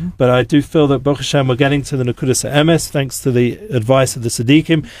can. But I do feel that, Baruch Hashem, we're getting to the Nekudas HaEmes, thanks to the advice of the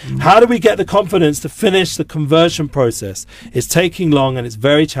Tzaddikim. How do we get the confidence to finish the conversion process? It's taking long and it's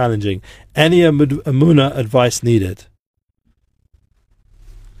very challenging. Any Emunah advice needed?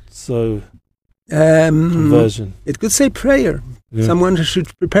 So, conversion. It could say prayer. Someone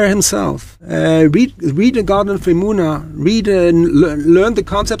should prepare himself. Read the Garden of Emunah. Read and learn the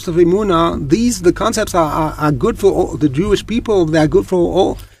concepts of Emunah. The concepts are good for all the Jewish people. They are good for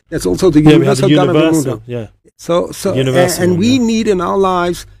all That's also the we have universal, the God of universal. Emunah. Yeah. So Universal and one, we yeah. need in our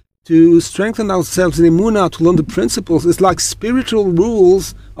lives to strengthen ourselves in Emunah, to learn the principles. It's like spiritual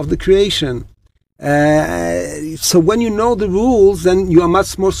rules of the creation. So when you know the rules, then you are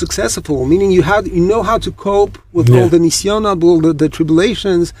much more successful. Meaning you know how to cope with all the nisyonot, all the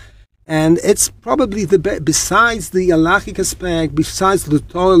tribulations, and it's probably besides the halachic aspect, besides the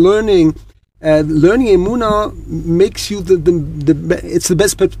Torah learning. Learning Emunah makes you it's the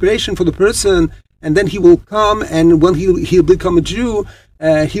best preparation for the person, and then he will come, and when he'll become a Jew,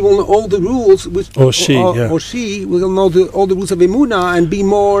 he will know all the rules, or she will know all the rules of Emunah and be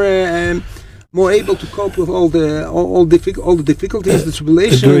more able to cope with all the difficulties, the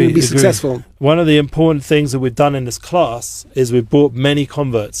tribulation, and be successful. One of the important things that we've done in this class is we've brought many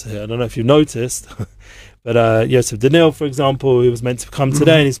converts here. I don't know if you've noticed, but Yosef Daniel, for example, he was meant to come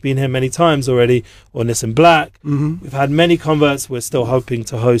today, and he's been here many times already, or Nissim Black. We've had many converts. We're still hoping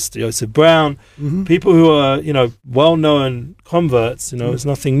to host Yosef Brown. People who are, well-known converts. It's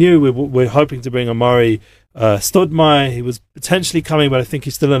nothing new. We're hoping to bring Amari Stodmai. He was potentially coming, but I think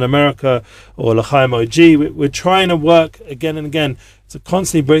he's still in America, or L'chaim OG. We're trying to work again and again to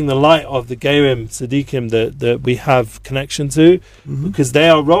constantly bring the light of the Gerim Tzaddikim that we have connection to, because they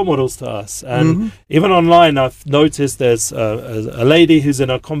are role models to us. And even online, I've noticed there's a lady who's in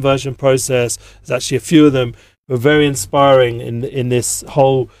a conversion process. There's actually a few of them who are very inspiring in this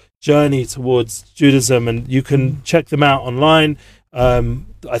whole journey towards Judaism, and you can check them out online.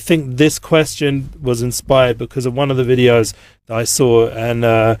 I think this question was inspired because of one of the videos that I saw, and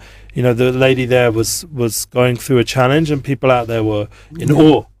the lady there was going through a challenge, and people out there were in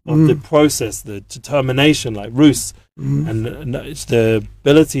awe of the process, the determination, like Rus, and it's the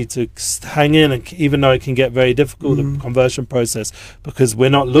ability to hang in, and even though it can get very difficult, the conversion process, because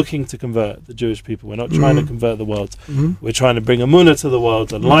we're not looking to convert the Jewish people, we're not trying to convert the world, we're trying to bring Emunah to the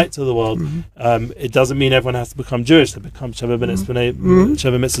world and light to the world. It doesn't mean everyone has to become Jewish, to become Sheva Mitzvah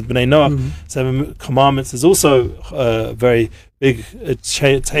B'nai Noach. 7 Commandments is also a very big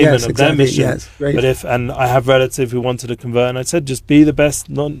attainment of their mission. Yes, but and I have a relative who wanted to convert, and I said, just be the best,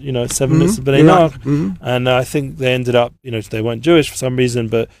 7 Mitzvah B'nai Noach. And I think they ended up, they weren't Jewish for some reason,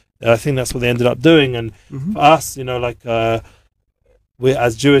 but I think that's what they ended up doing. And for us, we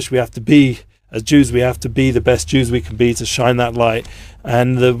as Jewish, we have to be, as Jews, we have to be the best Jews we can be to shine that light.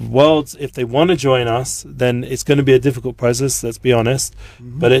 And the world, if they want to join us, then it's going to be a difficult process, let's be honest.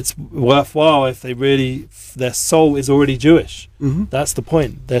 But it's worthwhile if they really, their soul is already Jewish. That's the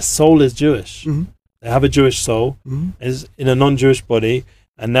point. Their soul is Jewish. They have a Jewish soul, is in a non-Jewish body,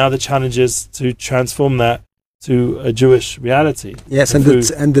 and now the challenge is to transform that to a Jewish reality. Yes, and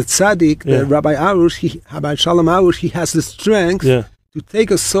the tzaddik, the Rabbi Arush, Rabbi Shalom Arush, he has the strength to take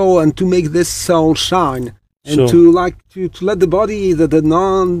a soul and to make this soul shine, and to let the body, the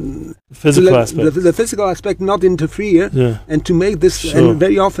non-physical aspect, the physical aspect not interfere, and to make this. And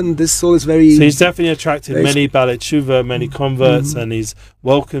very often this soul is very. So he's definitely attracted many Baalei Teshuva, many converts, and he's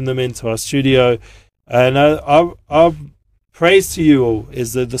welcomed them into our studio. And our praise to you all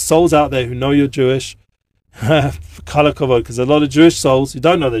is that the souls out there who know you're Jewish, Kol HaKavod, because a lot of Jewish souls who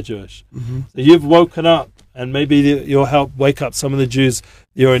don't know they're Jewish. So you've woken up, and maybe you'll help wake up some of the Jews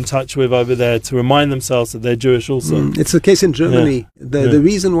you're in touch with over there to remind themselves that they're Jewish also. It's the case in Germany. The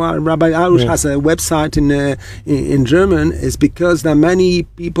reason why Rabbi Arush has a website in German is because there are many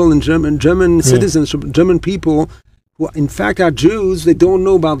people in German citizens, German people who in fact are Jews. They don't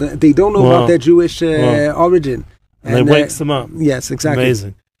know about about their Jewish origin, and it wakes them up. Yes, exactly.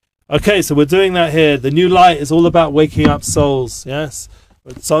 Amazing. Okay, so we're doing that here. The New Light is all about waking up souls. Yes.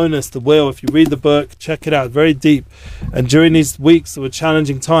 Sonus, the will. If you read the book, check it out. Very deep. And during these weeks that were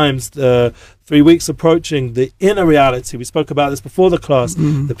challenging times, the 3 weeks approaching, the inner reality, we spoke about this before the class,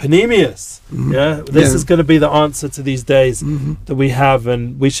 the panemius. This is going to be the answer to these days that we have,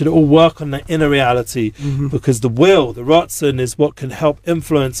 and we should all work on the inner reality, because the will, the Ratzon, is what can help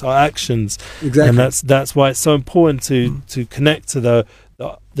influence our actions. Exactly. And that's why it's so important to connect to the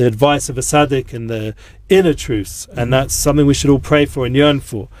advice of a tzaddik and the inner truths, and that's something we should all pray for and yearn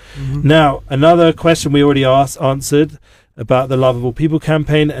for. Now, another question we already answered about the Lovable People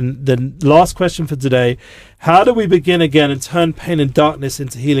campaign, and the last question for today: how do we begin again and turn pain and darkness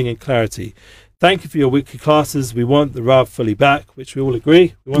into healing and clarity? Thank you for your weekly classes. We want the Rav fully back, which we all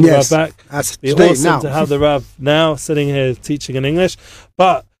agree. We want the Rav back. It's awesome to have the Rav now sitting here teaching in English,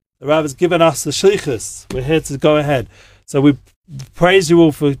 but the Rav has given us the shlichus. We're here to go ahead. So we praise you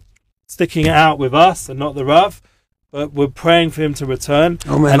all for sticking it out with us and not the Rav, but we're praying for him to return.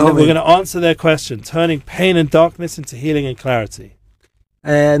 We're going to answer their question, turning pain and darkness into healing and clarity.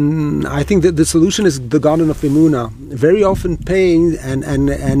 And I think that the solution is the garden of Emunah. Very often pain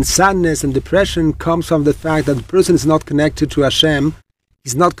and sadness and depression comes from the fact that the person is not connected to Hashem,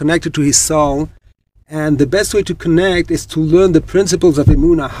 he's not connected to his soul. And the best way to connect is to learn the principles of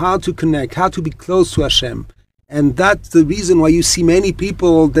Emunah, how to connect, how to be close to Hashem. And that's the reason why you see many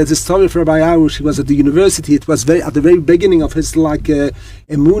people. There's a story of Rabbi Arush. He was at the university. It was at the very beginning of his Emunah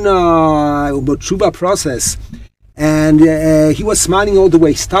Tshuva process. And he was smiling all the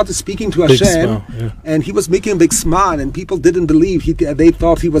way. He started speaking to Hashem, and he was making a big smile, and people didn't believe. They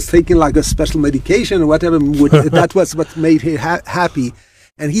thought he was taking like a special medication or whatever. That was what made him happy.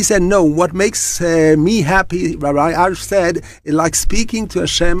 And he said, no, what makes me happy, Rabbi Arush said, is like speaking to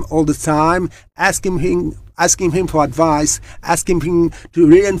Hashem all the time, asking him for advice, asking him to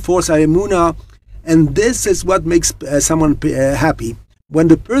reinforce our emunah. And this is what makes someone happy. When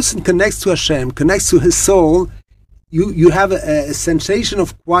the person connects to Hashem, connects to his soul, you have a sensation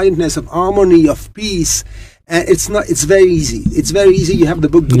of quietness, of harmony, of peace. And it's very easy. It's very easy. You have the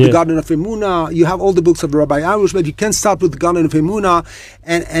book, The Garden of Emunah. You have all the books of Rabbi Arush, but you can start with the Garden of Emunah.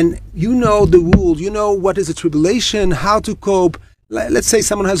 And you know the rules. You know what is a tribulation, how to cope. Let's say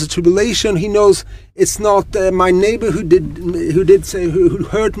someone has a tribulation. He knows it's not my neighbor who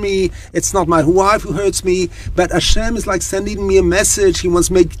hurt me. It's not my wife who hurts me. But Hashem is like sending me a message. He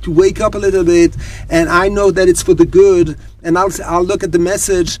wants me to wake up a little bit, and I know that it's for the good. And I'll look at the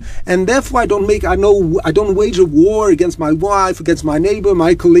message, and therefore I don't wage a war against my wife, against my neighbor,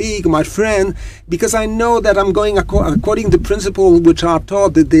 my colleague, my friend, because I know that I'm going according to the principle which are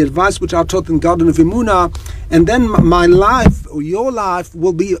taught, the advice which are taught in Garden of Emunah, and then my life or your life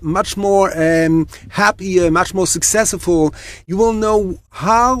will be much more happier, much more successful. You will know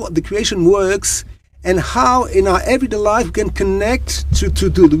how the creation works, and how in our everyday life we can connect to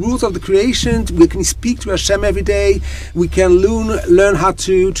the rules of the creation. We can speak to Hashem every day. We can learn how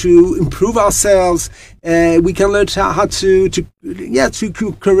to improve ourselves. We can learn how to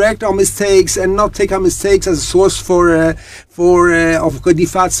correct our mistakes and not take our mistakes as a source for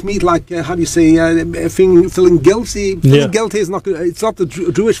gedifat meat, like how do you say, feeling guilty. Feeling guilty is not. It's not the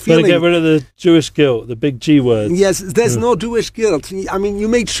Jewish feeling. Gotta get rid of the Jewish guilt, the big G word. Yes, there's no Jewish guilt. I mean, you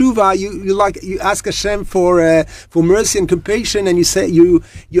make tshuva. You ask Hashem for mercy and compassion, and you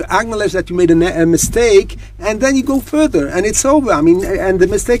acknowledge that you made a mistake, and then you go further, and it's over. I mean, and the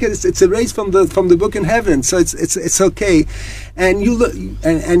mistake it's erased from the book in heaven, so it's okay. And you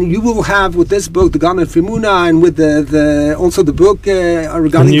will have with this book, the Garden of Emunah, and with also the book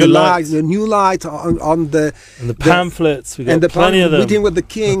regarding the new light on the pamphlets. We got plenty of them. Meeting with the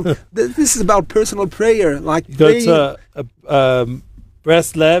King. This is about personal prayer. Like you go to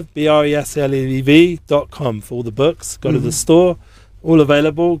Breslev, BRESLEV.com for all the books. Go to the store, all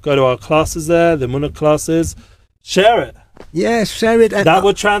available. Go to our classes there, the Emunah classes. Share it. Yes, share it. And that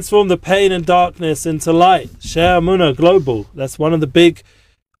will transform the pain and darkness into light. Share Emunah global. That's one of the big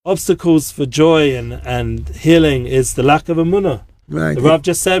obstacles for joy and healing is the lack of Emunah. Right. The Rav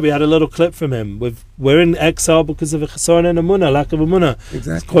just said, we had a little clip from him. We're in exile because of a chesaron and Emunah, lack of Emunah.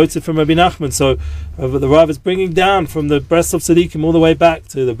 Exactly. It's quoted from Rabbi Nachman. So the Rav is bringing down from the breast of Tzaddikim all the way back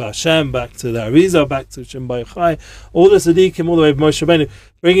to the Bashem, back to the Arizal, back to Shem Bayachai, all the Tzaddikim, all the way to Moshe Rabbeinu,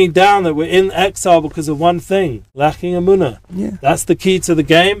 bringing down that we're in exile because of one thing, lacking Emunah. Yeah. That's the key to the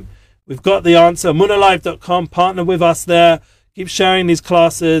game. We've got the answer. EmunahLive.com, partner with us there. Keep sharing these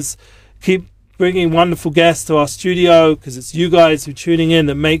classes. Keep bringing wonderful guests to our studio, because it's you guys who are tuning in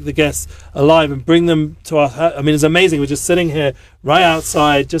that make the guests alive and bring them to our. I mean, it's amazing. We're just sitting here right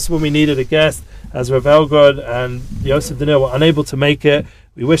outside just when we needed a guest, as Rav Elgrod and Yosef Daniel were unable to make it.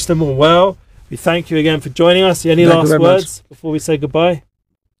 We wish them all well. We thank you again for joining us. Any last words before we say goodbye?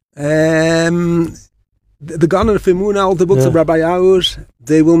 The Garden of Emunah, all the books of Rabbi Arush,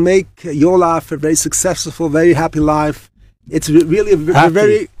 they will make your life a very successful, very happy life. It's really a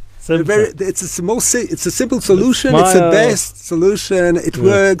very it's a simple solution. It's the best solution. It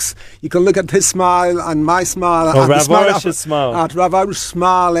works. You can look at his smile and my smile, Rav Arush's smile, at Rav Arush's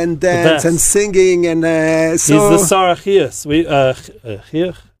smile, and dance and singing, and so he's the Sar of Chiyuch.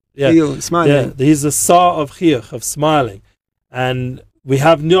 Smiling. Yeah, he's the Sar of Chiyuch, of smiling, and we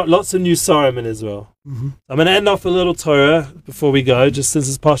have lots of new Sarim in Israel. I'm going to end off a little Torah before we go, just since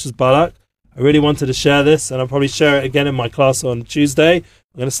it's Parshas Balak. I really wanted to share this, and I'll probably share it again in my class on Tuesday.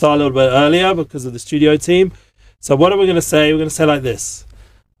 I'm going to start a little bit earlier because of the studio team. So what are we going to say? We're going to say like this.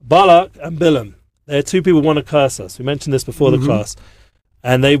 Balak and Bilam, they're two people who want to curse us. We mentioned this before the class.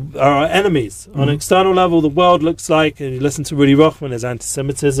 And they are our enemies. On an external level, the world looks like, and you listen to Rudy Rochman, there's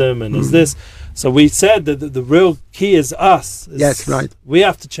anti-Semitism and there's this. So we said that the real key is us. Yes, right. We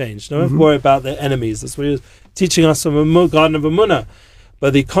have to change. Don't worry about the enemies. That's what he was teaching us from the Garden of Emunah.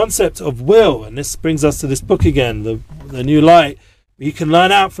 But the concept of will, and this brings us to this book again, the New Light, you can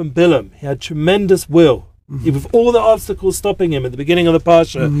learn out from Bilam. He had tremendous will. With all the obstacles stopping him at the beginning of the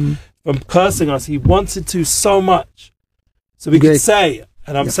Parsha from cursing us, he wanted to so much. So we could say,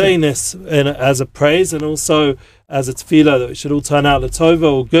 and I'm saying this as a praise and also as a tefillah, that it should all turn out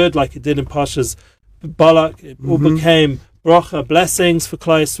l'tova, or good, like it did in Pasha's Balak. It all became bracha, blessings for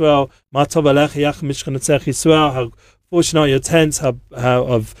Klal Yisrael. Ma tov alecha yachim mishkanetzech Yisrael. How fortunate are your tents how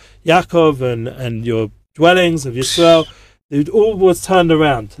of Yaakov and your dwellings of Yisrael. It all was turned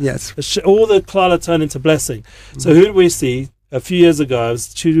around. Yes. All the klala turned into blessing. So who did we see? A few years ago, it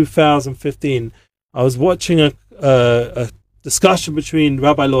was 2015, I was watching a discussion between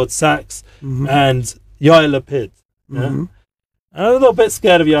Rabbi Lord Sachs and Yair Lapid. And I'm a little bit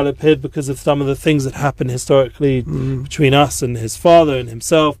scared of Yair Lapid because of some of the things that happened historically between us and his father and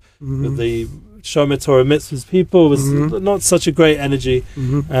himself with the Shomer Torah Mitzvahs people. Was not such a great energy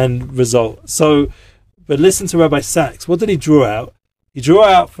and result. So, but listen to Rabbi Sachs. What did he draw out? He drew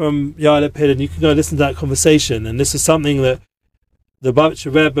out from Yair Lapid, and you can go listen to that conversation. And this is something that the Babich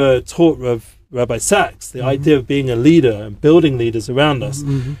Rebbe taught Rabbi Sachs, the idea of being a leader and building leaders around us.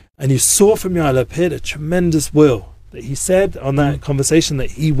 And you saw from Yair Lapid a tremendous will that he said on that conversation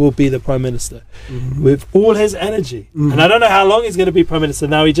that he will be the Prime Minister with all his energy. And I don't know how long he's going to be Prime Minister.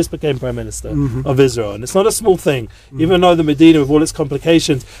 Now he just became Prime Minister of Israel. And it's not a small thing, even though the Medina with all its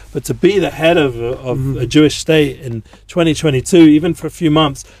complications, but to be the head of a Jewish state in 2022, even for a few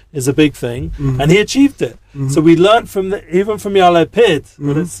months, is a big thing. And he achieved it. So we learned from even from Yair Lapid,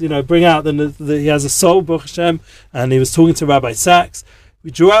 let's bring out that he has a soul, Baruch Hashem, and he was talking to Rabbi Sachs.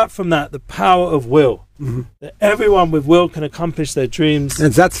 We drew out from that the power of will. That everyone with will can accomplish their dreams.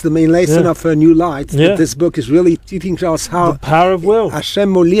 And that's the main lesson of A New Light. That this book is really teaching us how the power of will.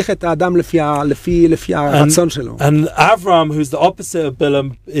 Hashem molich et Adam lefi haratzon shelo. And Avram, who's the opposite of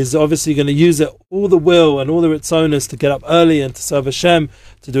Bilam, is obviously going to use all the will and all the ritzonos to get up early and to serve Hashem,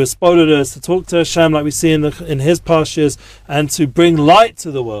 to do a spododus, to talk to Hashem like we see in his pastures, and to bring light to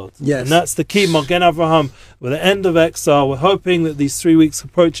the world. Yes. And that's the key. Magen Avraham, with the end of exile, we're hoping that these 3 weeks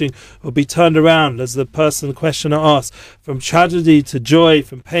approaching will be turned around, as the questioner asked, from tragedy to joy,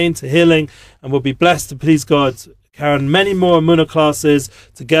 from pain to healing, and we'll be blessed to please God, carry many more Amunah classes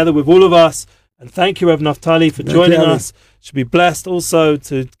together with all of us. And thank you, Rev Naftali, for joining us. Should be blessed also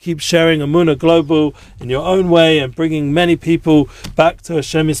to keep sharing Amunah Global in your own way and bringing many people back to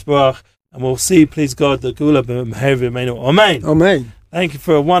Hashem Yisbarach. And we'll see, please God, the Gula b'meher v'yameinu. Amen. Amen. Thank you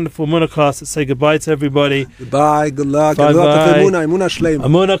for a wonderful Amunah class. Let's say goodbye to everybody. Goodbye, good luck. Bye bye. Amunah Shleima.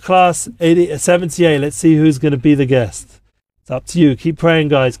 Amunah class 78. Let's see who's going to be the guest. It's up to you. Keep praying,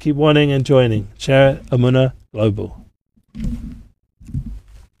 guys. Keep wanting and joining. Share it. Amunah Global.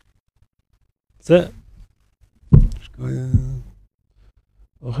 That's it.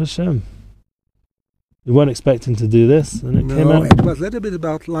 Oh Hashem. We weren't expecting to do this, and it came out. It was a little bit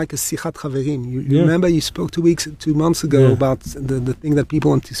about like a sichat chaverim. You remember you spoke 2 months ago about the thing that people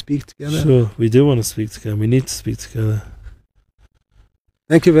want to speak together? Sure, we do want to speak together. We need to speak together.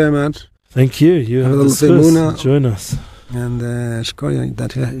 Thank you very much. Thank you. You have the join us. And Shkoya,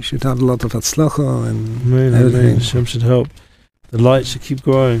 that you should have a lot of atzlacha and everything. Hashem should help. The light should keep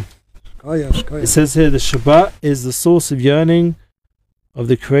growing. Shkoya. It says here, the Shabbat is the source of yearning of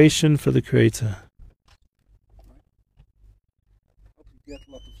the creation for the Creator. Get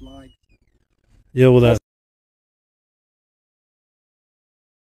a lot of light. Yeah, well, that.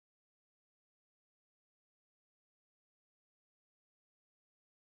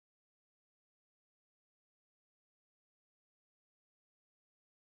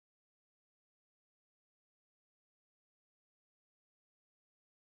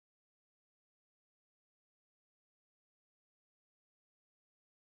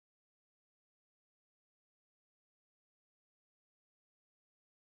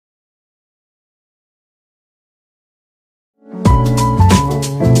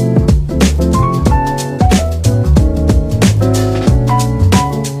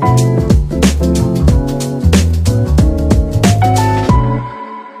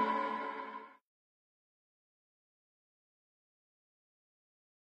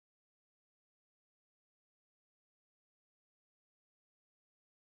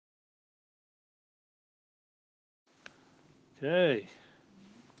 Okay.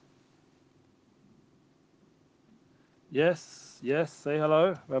 Yes, say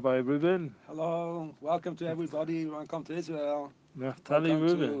hello, Rabbi Reuben. Hello, welcome to everybody. Welcome to Israel. Naftali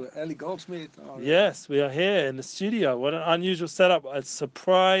Reuben. To Eli Goldsmith. Yes, we are here in the studio. What an unusual setup. A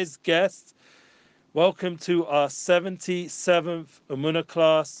surprise guest. Welcome to our 77th Amunah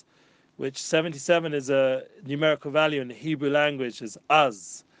class, which 77 is a numerical value in the Hebrew language, is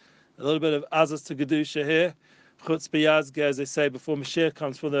Az. A little bit of Azaz to Gedusha here. Chutz b'Yazge, as they say, before Mashiach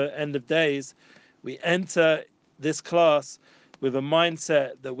comes for the end of days. We enter this class with a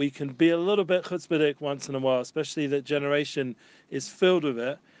mindset that we can be a little bit chutzpahdik once in a while, especially that generation is filled with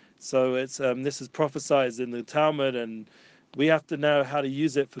it. So it's this is prophesied in the Talmud, and we have to know how to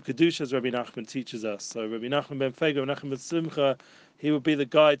use it for Kedusha, as Rabbi Nachman teaches us. So Rabbi Nachman ben Fega, Rabbi Nachman ben Simcha, he will be the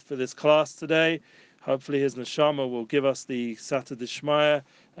guide for this class today. Hopefully his neshama will give us the Sata Dishmaya,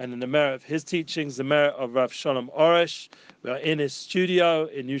 and in the merit of his teachings, the merit of Rav Shalom Oresh. We are in his studio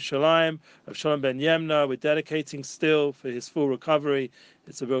in Yerushalayim. Rav Shalom ben Yemna, we're dedicating still for his full recovery.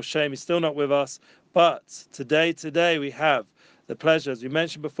 It's a real shame he's still not with us. But today we have the pleasure, as we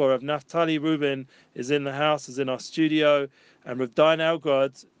mentioned before, Rav Naftali Rubin is in the house, is in our studio, and Rav Dayan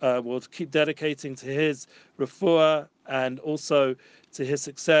Elgod will keep dedicating to his refuah and also to his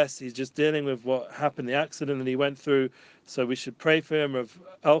success. He's just dealing with what happened, the accident that he went through. So we should pray for him, of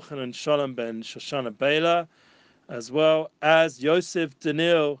Elchanan Shalom ben Shoshana Bela, as well as Yosef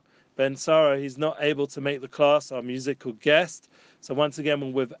Daniel ben Sarah. He's not able to make the class, our musical guest. So once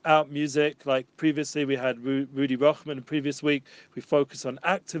again, without music, like previously we had Rudy Rochman the previous week, we focus on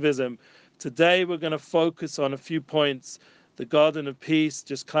activism. Today we're going to focus on a few points. The Garden of Peace,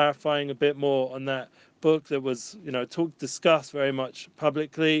 just clarifying a bit more on that book that was, discussed very much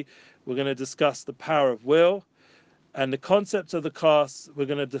publicly. We're going to discuss the power of will. And the concept of the class, we're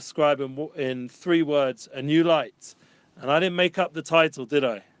going to describe in 3 words: a new light. And I didn't make up the title, did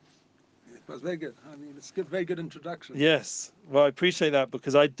I? It was very good. I mean, it's a very good introduction. Yes. Well, I appreciate that,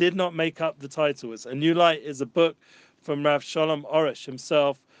 because I did not make up the title. It's A New Light is a book from Rav Shalom Oresh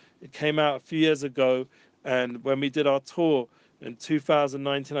himself. It came out a few years ago. And when we did our tour in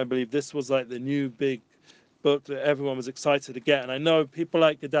 2019, I believe, this was like the new big book that everyone was excited to get. And I know people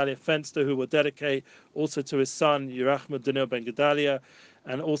like Gedalia Fenster, who will dedicate also to his son, Yerachma Daniel ben Gedalia,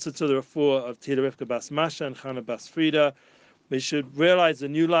 and also to the refuah of Tila Rivka Bas Masha and Chana Bas Frida. We should realize the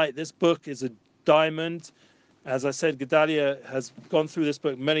new light. This book is a diamond. As I said, Gedalia has gone through this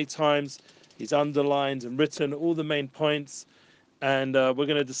book many times. He's underlined and written all the main points. And we're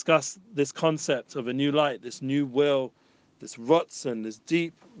going to discuss this concept of a new light, this new will, this rotzen, this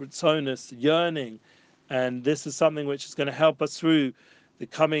deep ritzonus, yearning. And this is something which is going to help us through the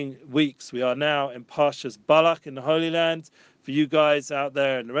coming weeks. We are now in Parshas Balak in the Holy Land. For you guys out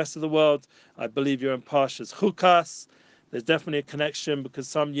there in the rest of the world, I believe you're in Parshas Chukas. There's definitely a connection, because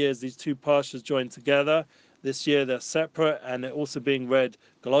some years these 2 Parshas join together. This year they're separate, and they're also being read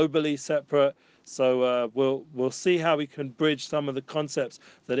globally separate. So we'll see how we can bridge some of the concepts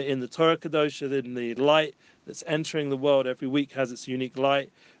that are in the Torah Kadosh, in the light that's entering the world. Every week has its unique light.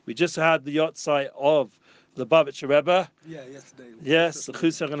 We just had the yahrzeit of the Lubavitcher Rebbe. Yeah, yesterday. Yes, the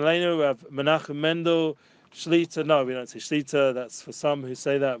Chusach and Leinu of Menachem Mendel, Shlita. No, we don't say Shlita. That's for some who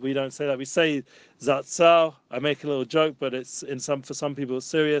say that. We don't say that. We say Zatzal. I make a little joke, but it's for some people it's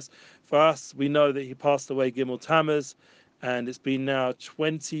serious. For us, we know that he passed away Gimel Tammuz, and it's been now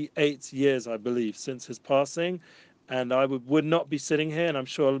 28 years, I believe, since his passing. And I would not be sitting here, and I'm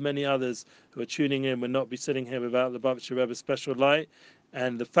sure many others who are tuning in would not be sitting here without the Lubavitcher Rebbe's special light.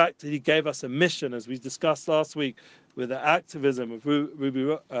 And the fact that he gave us a mission, as we discussed last week, with the activism of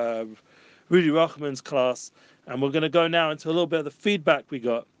Rudy Rochman's class. And we're going to go now into a little bit of the feedback we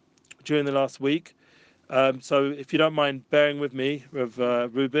got during the last week. So if you don't mind bearing with me, Rav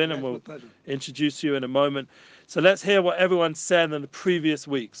Rubin, and we'll introduce you in a moment. So let's hear what everyone said in the previous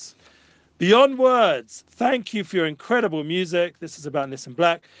weeks. Beyond words, thank you for your incredible music. This is about Nissim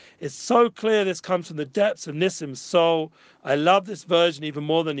Black. It's so clear this comes from the depths of Nissim's soul. I love this version even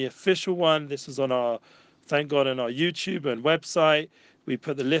more than the official one. This was on our, thank God, on our YouTube and website. We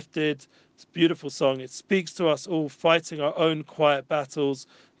put the Lifted. It's a beautiful song. It speaks to us all fighting our own quiet battles,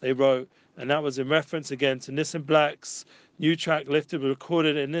 they wrote. And that was in reference again to Nissim Black's new track, Lifted,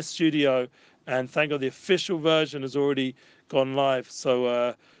 recorded in this studio. And thank God the official version has already gone live.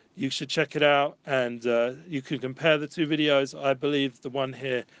 So, you should check it out, and you can compare the 2 videos. I believe the one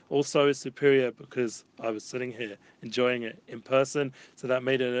here also is superior, because I was sitting here enjoying it in person, so that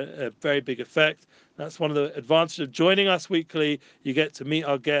made a very big effect. That's one of the advantages of joining us weekly. You get to meet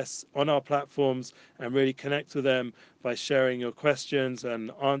our guests on our platforms and really connect with them by sharing your questions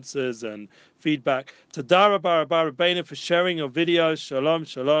and answers and feedback. Tadara Barabara Baina for sharing your videos. Shalom,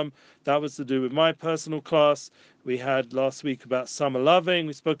 shalom. That was to do with my personal class. we had last week about summer loving.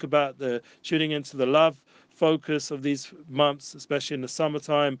 We spoke about the tuning into the love focus of these months, especially in the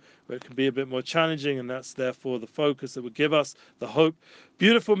summertime, where it can be a bit more challenging, and that's therefore the focus that would give us the hope.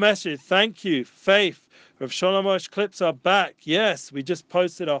 Beautiful message. Thank you. Faith. Rav Shalom Arush clips are back. Yes, we just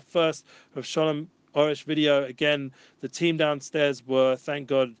posted our first Rav Shalom Arush video. Again, the team downstairs were, thank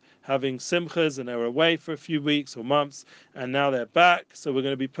God, having simchas, and they were away for a few weeks or months, and now they're back. So we're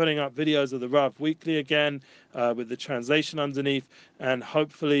going to be putting up videos of the Rav weekly again, with the translation underneath, and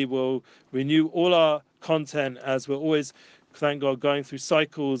hopefully we'll renew all our content, as we're always, thank God, going through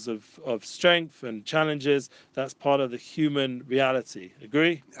cycles of strength and challenges. That's part of the human reality.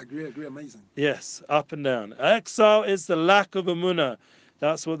 Agree? Agree, amazing. Yes, up and down. Exile is the lack of emunah.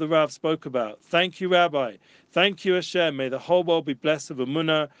 That's what the Rav spoke about. Thank you, Rabbi. Thank you, Hashem. May the whole world be blessed with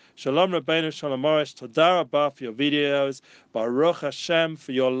emunah. Shalom Rabbeinu, Shalom Arush. Todah Rabbah for your videos. Baruch Hashem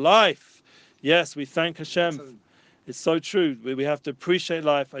for your life. Yes, we thank Hashem. Excellent. It's so true. We have to appreciate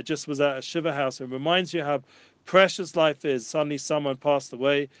life. I just was at a Shiva house. It reminds you how precious life is. Suddenly someone passed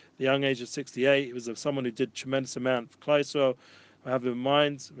away, the young age of 68. It was someone who did a tremendous amount for Klal Yisrael. I have in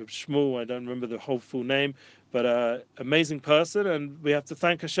mind with Shmuel, I don't remember the whole full name, but amazing person, and we have to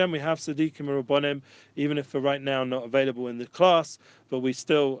thank Hashem. We have Tzaddikim and Rabbonim, even if for right now not available in the class, but we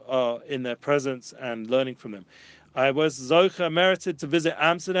still are in their presence and learning from them. I was Zocha merited to visit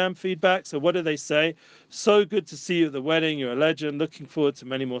Amsterdam. Feedback. So what did they say? So good to see you at the wedding. You're a legend. Looking forward to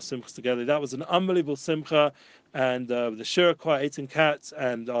many more simchas together. That was an unbelievable simcha. And the Shira Choir, Eitan Katz,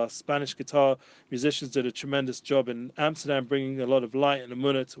 and our Spanish guitar musicians did a tremendous job in Amsterdam, bringing a lot of light and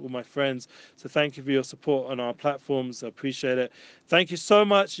emunah to all my friends. So thank you for your support on our platforms. I appreciate it. Thank you so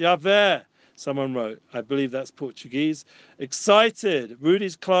much, Yaver. Someone wrote, I believe that's Portuguese. Excited.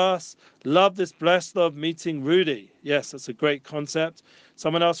 Rudy's class. Love this blessed love meeting Rudy. Yes, that's a great concept.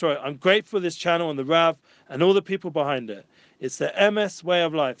 Someone else wrote, I'm grateful for this channel and the Rav and all the people behind it. It's the MS way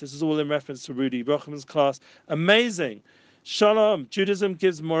of life. This is all in reference to Rudy Brochman's class. Amazing. Shalom. Judaism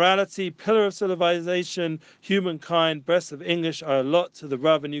gives morality, pillar of civilization, humankind, breath of English are a lot to the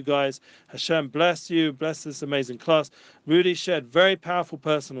Rav and you guys. Hashem bless you, bless this amazing class. Rudy shared very powerful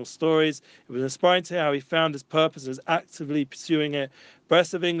personal stories. It was inspiring to hear how he found his purpose and is actively pursuing it.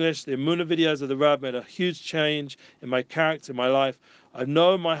 Breath of English, the Emunah videos of the Rav made a huge change in my character, in my life. I've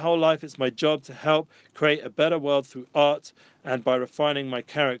known my whole life it's my job to help create a better world through art and by refining my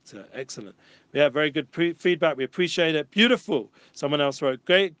character. Excellent. We have very good feedback. We appreciate it. Beautiful. Someone else wrote,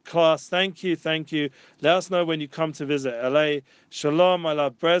 great class. Thank you. Thank you. Let us know when you come to visit LA. Shalom. I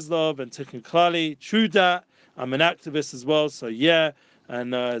love Breslov and Tikkun Klali. True that. I'm an activist as well. So yeah.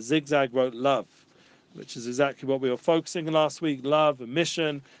 And Zigzag wrote love, which is exactly what we were focusing on last week. Love and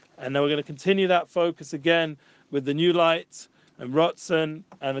mission. And now we're going to continue that focus again with the new light and Rotzen.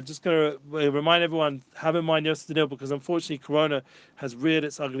 And I'm just going to remind everyone, have in mind yesterday, because unfortunately Corona has reared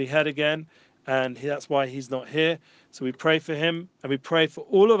its ugly head again. And that's why he's not here. So we pray for him, and we pray for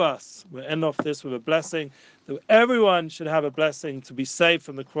all of us. We'll end off this with a blessing that everyone should have a blessing to be saved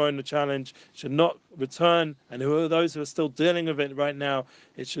from the Corona challenge, should not return, and those who are still dealing with it right now,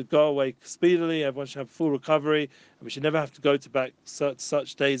 it should go away speedily. Everyone should have full recovery, and we should never have to go to back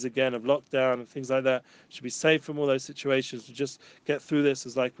such days again of lockdown and things like that. We should be safe from all those situations to just get through this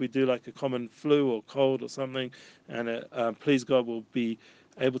as like we do like a common flu or cold or something, and please God, we'll be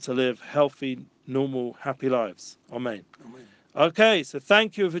able to live healthy, normal, happy lives. Amen. Amen. Okay, so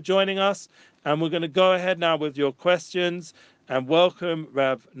thank you for joining us, and we're going to go ahead now with your questions and welcome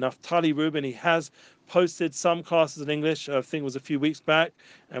Rav Naftali Rubin. He has posted some classes in English, I think it was a few weeks back,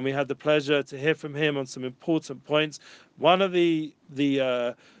 and we had the pleasure to hear from him on some important points. One of the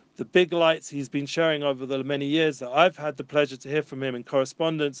big lights he's been sharing over the many years that I've had the pleasure to hear from him in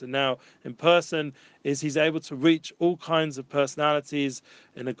correspondence and now in person is he's able to reach all kinds of personalities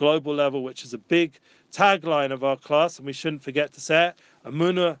in a global level, which is a big tagline of our class, and we shouldn't forget to say it,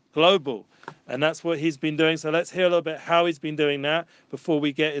 Emunah Global. And that's what he's been doing. So let's hear a little bit how he's been doing that before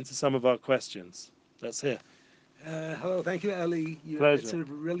we get into some of our questions. Let's hear. Hello, thank you, Ali. Pleasure. It's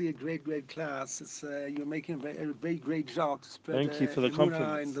really a great class. It's you're making a very great job to spread Thank you for the Emunah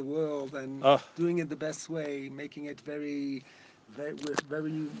compliments. in the world and doing it the best way, making it very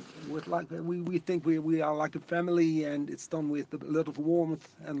with like we think we are like a family, and it's done with a lot of warmth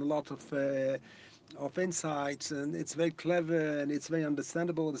and a lot of insights, and it's very clever and it's very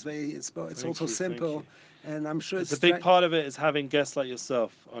understandable. It's also simple, and I'm sure it's a big part of it is having guests like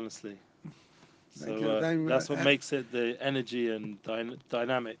yourself, honestly. So that's what makes it the energy and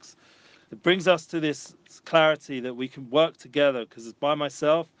dynamics. It brings us to this clarity that we can work together, because by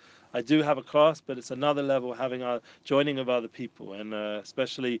myself, I do have a class, but it's another level having a joining of other people, and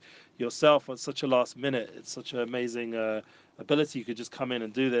especially yourself at such a last minute. It's such an amazing ability. You could just come in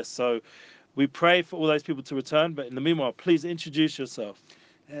and do this. So we pray for all those people to return. But in the meanwhile, please introduce yourself.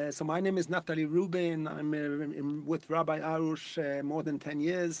 So my name is Naftali Rubin. I'm with Rabbi Arush more than 10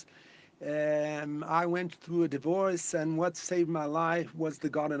 years. I went through a divorce, and what saved my life was the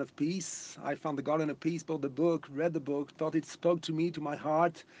Garden of Peace. I found the Garden of Peace, bought the book, read the book, thought it spoke to me, to my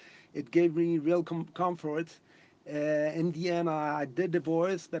heart. It gave me real comfort. In the end, I did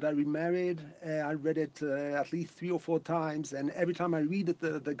divorce, but I remarried. I read it at least 3 or 4 times, and every time I read it,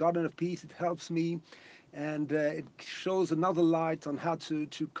 the Garden of Peace, it helps me, and it shows another light on how to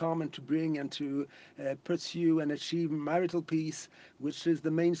come and to bring and to pursue and achieve marital peace, which is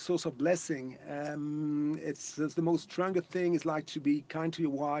the main source of blessing. It's the most stronger thing is like to be kind to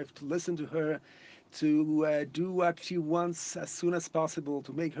your wife, to listen to her, to do what she wants as soon as possible,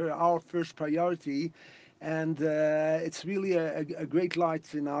 to make her our first priority. And it's really a great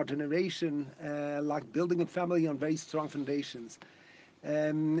light in our generation, like building a family on very strong foundations.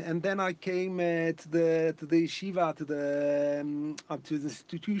 And then I came to the yeshiva, to the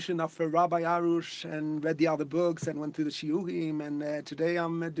institution of Rabbi Arush, and read the other books and went to the shiurim. And today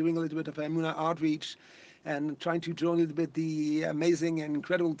I'm doing a little bit of Emunah outreach and trying to join a little bit the amazing and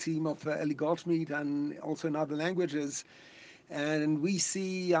incredible team of Eli Goldschmidt, and also in other languages. And we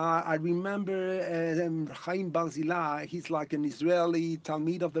see, I remember Chaim Barzilai, he's like an Israeli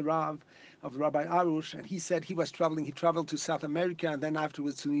Talmid of the Rav, of Rabbi Arush, and he said he was traveling, he traveled to South America and then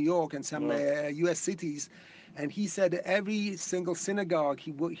afterwards to New York and some US cities. And he said every single synagogue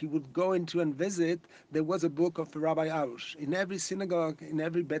he would go into and visit, there was a book of Rabbi Arush. In every synagogue, in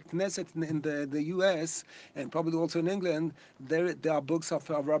every Bet Knesset in the US, and probably also in England, there are books of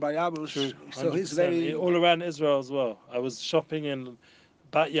Rabbi Arush. True, So he's 100%. very... All around Israel as well. I was shopping in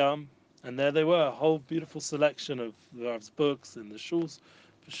Bat Yam, and there they were, a whole beautiful selection of the Rav's books in the shuls,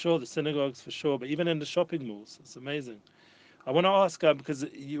 for sure, the synagogues for sure, but even in the shopping malls. It's amazing. I want to ask, because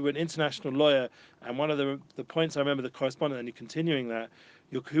you were an international lawyer, and one of the points I remember, the correspondent, and you're continuing that,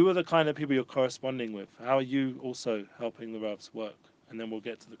 who are the kind of people you're corresponding with? How are you also helping the Rav's work? And then we'll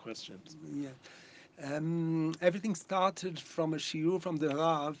get to the questions. Yeah. Everything started from a shiur from the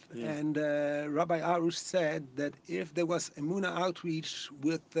Rav, and Rabbi Arush said that if there was Emunah outreach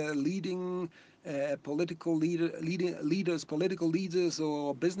with leading political leaders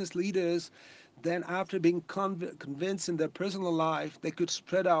or business leaders, then after being convinced in their personal life, they could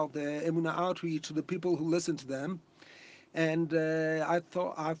spread out the Emunah outreach to the people who listen to them. And I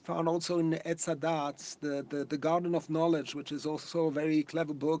found also in Etz Hadat, the Garden of Knowledge, which is also a very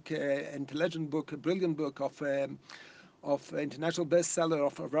clever book, intelligent book, a brilliant book of international bestseller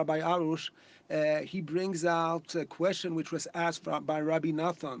of Rabbi Arush. He brings out a question which was asked by Rabbi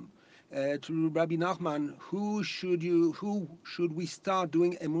Nathan to Rabbi Nachman: who should we start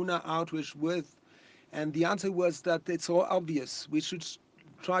doing Emunah outreach with? And the answer was that it's all obvious. We should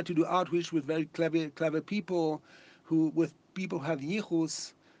try to do outreach with very clever people, with people who have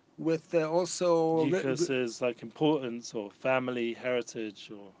yichus, with also... Yichus is like importance or family heritage,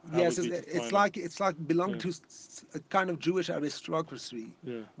 or how Yes, would we it's define it? like belonging to a kind of Jewish aristocracy.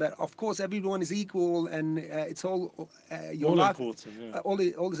 Yeah, But of course, everyone is equal, and it's all your all life. important. Yeah,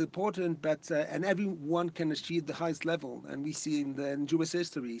 All is important, but and everyone can achieve the highest level, and we see in Jewish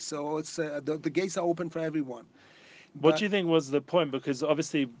history. So it's the gates are open for everyone. what But do you think was the point? Because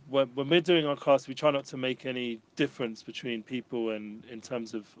obviously, when we're doing our class, we try not to make any difference between people and in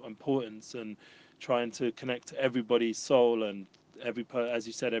terms of importance, and trying to connect everybody's soul, and as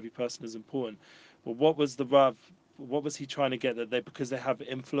you said, every person is important. But what was the Rav? What was he trying to get, that because they have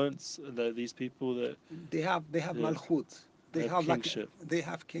influence, these people, that they have yeah, malchut. they have kingship. They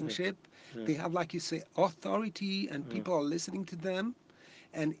have Yeah, kingship. yeah, They have, like you say, authority, and yeah. people are listening to them.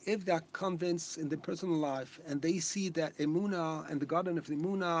 And if they're convinced in their personal life, and they see that Emunah and the Garden of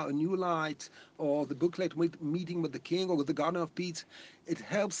Emunah, a new light, or the booklet meeting with the king, or with the Garden of Peace, it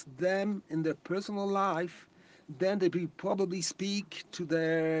helps them in their personal life, then they will probably speak to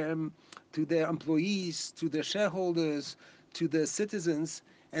their employees, to their shareholders, to the citizens,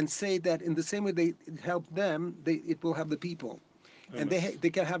 and say that in the same way it helped them, it will help the people. And Emes. they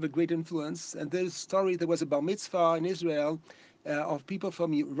can have a great influence. And there's a story, there was a bar mitzvah in Israel of people from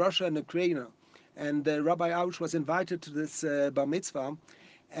Russia and Ukraine. And Rabbi Arush was invited to this bar mitzvah.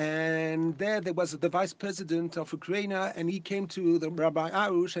 And there was the vice president of Ukraine, and he came to the Rabbi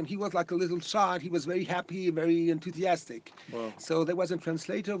Arush, and he was like a little child. He was very happy, very enthusiastic. Wow. So there was a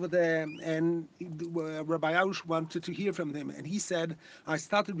translator over there, and Rabbi Arush wanted to hear from him. And he said, I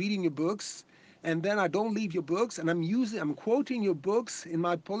started reading your books, and then I don't leave your books, and I'm quoting your books in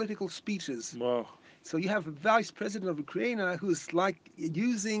my political speeches. Wow. So you have a vice president of Ukraine who's like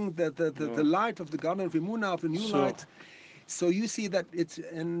using the light of the garden of Emunah, of the new Sure. light. So you see that it's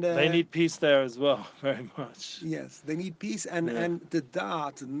and They need peace there as well, very much. yes, they need peace and Yeah. the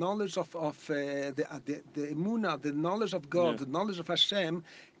da'at, the knowledge of the Emunah, the knowledge of God, Yeah. the knowledge of Hashem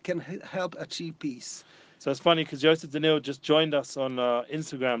can help achieve peace. So it's funny because Joseph Daniel just joined us on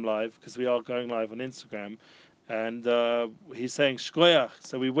Instagram Live, because we are going live on Instagram, and he's saying shkoyach.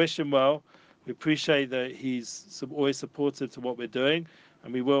 So we wish him well. We appreciate that he's always supportive to what we're doing,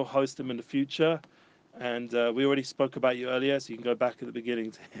 and we will host him in the future. And we already spoke about you earlier, so you can go back at the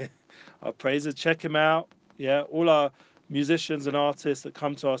beginning to hear our praises. Check him out. Yeah, all our musicians and artists that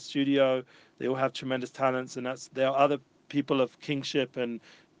come to our studio, they all have tremendous talents, and there are other people of kingship and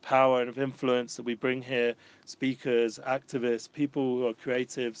power and of influence that we bring here, speakers, activists, people who are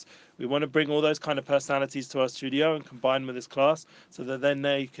creatives. We want to bring all those kind of personalities to our studio and combine with this class, so that then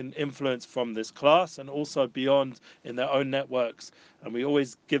they can influence from this class and also beyond in their own networks. And we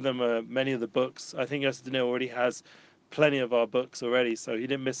always give them many of the books. I think Yosef Daniel already has plenty of our books already, so he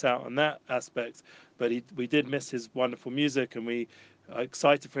didn't miss out on that aspect, but we did miss his wonderful music, and we are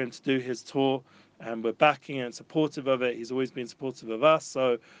excited for him to do his tour, and we're backing and supportive of it. He's always been supportive of us,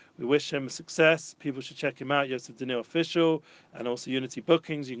 so we wish him success. People should check him out, Yosef Daniel Official, and also Unity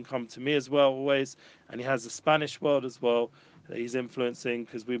Bookings. You can come to me as well, always. And he has the Spanish world as well that he's influencing,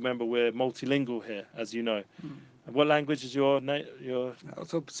 because we remember we're multilingual here, as you know. And what language is your I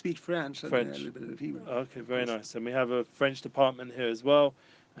also speak French and a little bit of Hebrew. Okay, very nice. And we have a French department here as well,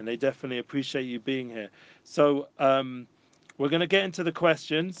 and they definitely appreciate you being here. So we're going to get into the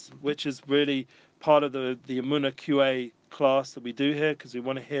questions, which is really part of the Emunah QA class that we do here, because we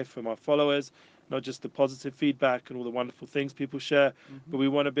want to hear from our followers, not just the positive feedback and all the wonderful things people share, but we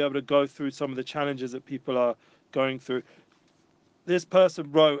want to be able to go through some of the challenges that people are going through. This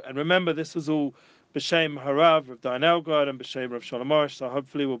person wrote, and remember, this was all B'Shem Harav of Dayan Elgard and B'Shem Rav Shalom Arush, so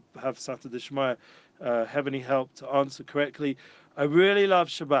hopefully we'll have Sata Dishmaya heavenly help to answer correctly. I really love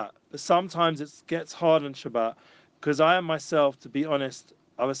Shabbat, but sometimes it gets hard on Shabbat, because I am myself, to be honest,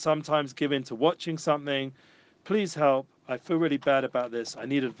 I was sometimes given to watching something. Please help. I feel really bad about this. I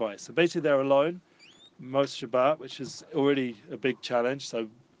need advice. So basically, they're alone most Shabbat, which is already a big challenge. So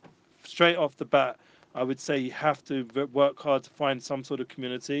straight off the bat, I would say you have to work hard to find some sort of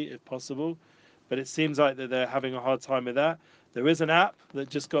community if possible. But it seems like that they're having a hard time with that. There is an app that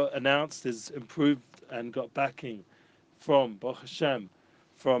just got announced, is improved and got backing from Baruch Hashem,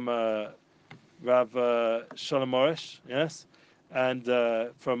 from Rav Shalom Arush, yes, and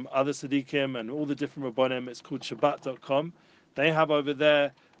from other Tzaddikim and all the different Rabbonim. It's called Shabbat.com. They have over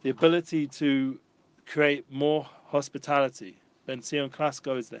there the ability to create more hospitality. Ben Sion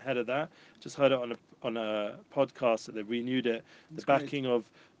Klasko is the head of that. Just heard it on a podcast that they renewed it. The backing of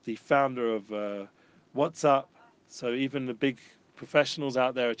the founder of WhatsApp. So even the big professionals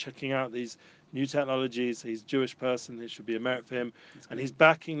out there are checking out these new technologies. He's a Jewish person. It should be a merit for him. And he's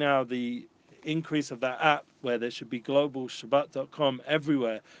backing now the increase of that app, where there should be global Shabbat.com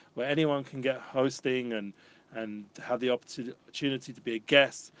everywhere, where anyone can get hosting and have the opportunity to be a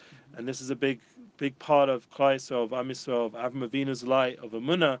guest. And this is a big part of Klal Yisrael, of Am Yisrael, of Avram Avinu's light, of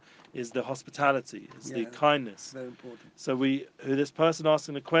Emunah, is the hospitality, is the kindness. Very important. So this person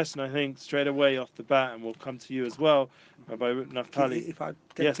asking the question, I think straight away off the bat, and we'll come to you as well, Rabbi Naftali. If I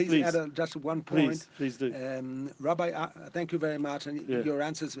can please add just one point. Please do. Rabbi, thank you very much. And your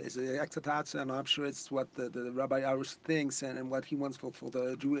answer is excellent, and I'm sure it's what the Rabbi Arush thinks and what he wants for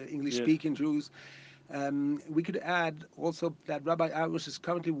the English-speaking Jews. We could add also that Rabbi Arush is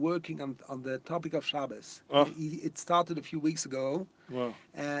currently working on the topic of Shabbos. It started a few weeks ago,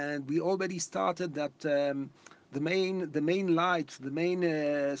 and we already started that the main light, the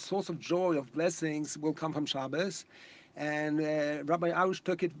main source of joy, of blessings will come from Shabbos. And Rabbi Arush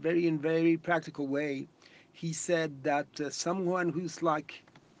took it in very practical way. He said that someone who's like,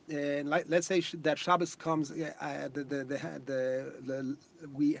 let's say that Shabbos comes,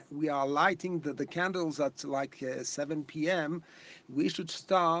 we are lighting the candles at like 7 p.m. We should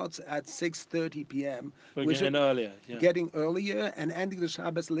start at 6:30 p.m. We should earlier, getting earlier and ending the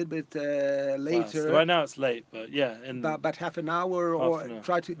Shabbos a little bit later. So right now it's late, but but half an hour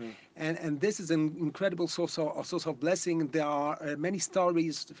try to. And this is an incredible source of blessing. There are many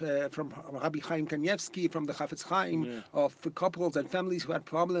stories from Rabbi Chaim Kanievsky, from the Chafetz Chaim, of couples and families who had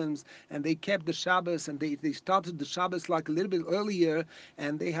problems, and they kept the Shabbos, and they started the Shabbos like a little bit earlier,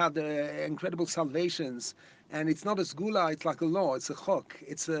 and they had incredible salvations. And it's not a sgula, it's like a law, it's a chok.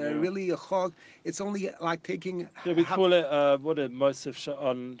 It's really a chok. It's only like taking Yeah, we call it Mosif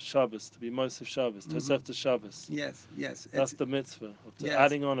on Shabbos, to be Mosif Shabbos, Tosefta Shabbos. Yes. That's the mitzvah of Yes.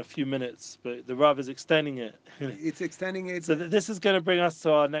 adding on a few minutes, but the Rav is extending it. It's extending it. So this is going to bring us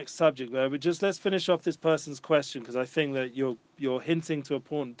to our next subject. Where let's finish off this person's question, because I think that you're hinting to an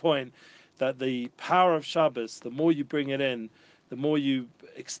important point, that the power of Shabbos, the more you bring it in, the more you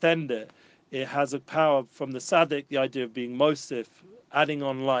extend it, it has a power from the Tzaddik, the idea of being Mosif, adding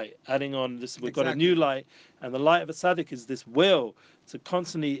on light, adding on this. We've got a new light, and the light of a Tzaddik is this will to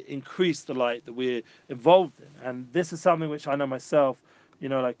constantly increase the light that we're involved in. And this is something which I know myself,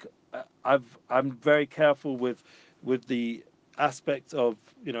 like I'm very careful with the aspect of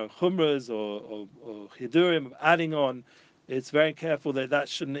humras or hidurim, adding on. It's very careful that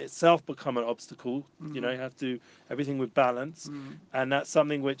shouldn't itself become an obstacle. You have to everything with balance, and that's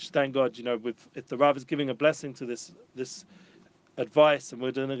something which, thank God, if the Rav is giving a blessing to this advice, and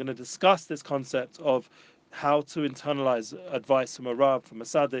we're going to discuss this concept of how to internalize advice from a Rav, from a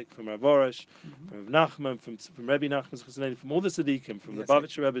Tzaddik, from Rav Arush, from Rav Nachman, from Rebbe Nachman Chassidei, from all the Tzaddikim, from the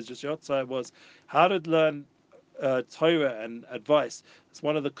Bavitcher Rebbe's just Yotzai, was how to learn Torah and advice. It's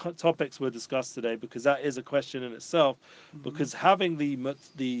one of the topics we'll discuss today, because that is a question in itself. Because having the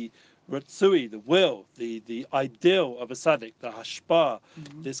Ratsui, the will, the ideal of a Tzaddik, the Hashpah,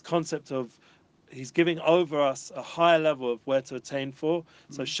 this concept of he's giving over us a higher level of where to attain for.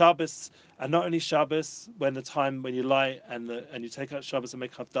 So Shabbos, and not only Shabbos, when you lie and you take out Shabbos and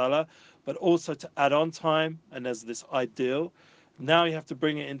make Havdalah, but also to add on time, and there's this ideal. Now you have to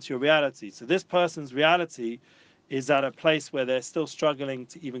bring it into your reality. So this person's reality is at a place where they're still struggling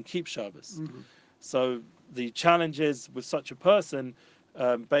to even keep Shabbos. So the challenge is with such a person,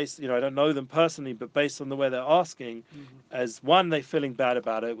 based, I don't know them personally, but based on the way they're asking, as one, they're feeling bad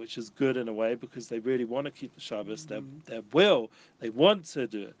about it, which is good in a way, because they really want to keep the Shabbos, their will, they want to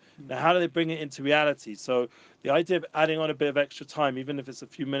do it. Now, how do they bring it into reality? So the idea of adding on a bit of extra time, even if it's a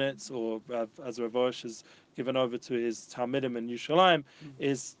few minutes, or as Rav Arush has given over to his Talmidim in Yerushalayim,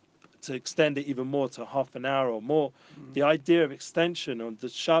 is to extend it even more to half an hour or more. The idea of extension on the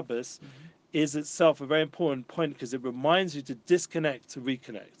Shabbos is itself a very important point, because it reminds you to disconnect to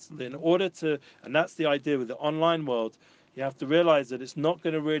reconnect. In order to, and that's the idea with the online world, you have to realize that it's not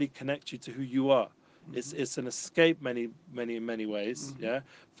going to really connect you to who you are. It's an escape in many ways.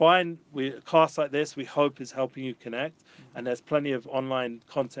 Fine, a class like this, we hope, is helping you connect, and there's plenty of online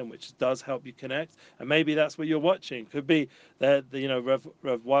content which does help you connect, and maybe that's what you're watching. Could be that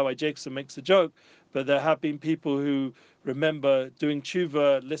Rev Y.Y. Jacobson makes a joke, but there have been people who remember doing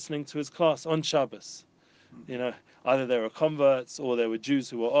tshuva, listening to his class on Shabbos. Either they were converts, or they were Jews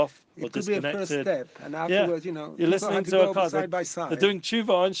who were off or disconnected. It could be a first step, and afterwards, you're listening to a class side by side. They're doing tshuva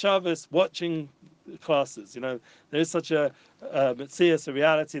on Shabbos, watching classes. There is such a metzias, a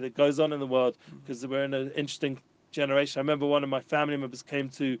reality that goes on in the world, because we're in an interesting generation. I remember one of my family members came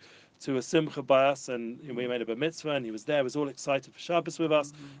to a simcha by us, and we made a bar mitzvah, and he was there, he was all excited for Shabbos with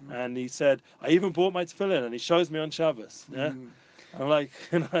us, and he said, I even brought my tefillin, and he shows me on Shabbos. I'm like,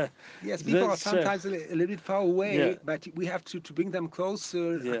 yes, people are sometimes a little bit far away, but we have to bring them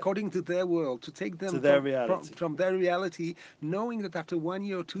closer according to their world, to take them from their reality, knowing that after 1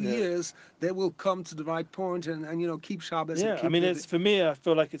 year or 2 years, they will come to the right point and keep Shabbos. Yeah, it's, for me, I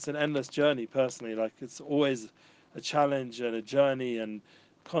feel like it's an endless journey personally. Like, it's always a challenge and a journey, and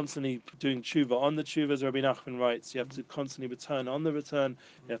constantly doing tshuva on the tshuva, as Rabbi Nachman writes. You have to constantly return on the return.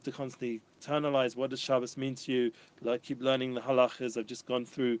 You have to constantly internalize what does Shabbos mean to you. Keep learning the halachas. I've just gone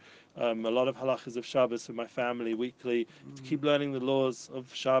through a lot of halachas of Shabbos with my family weekly. To keep learning the laws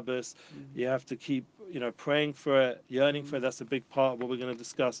of Shabbos, you have to keep praying for it, yearning for it. That's a big part of what we're going to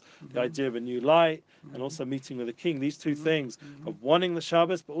discuss. The idea of a new light, and also meeting with the King. These two things of wanting the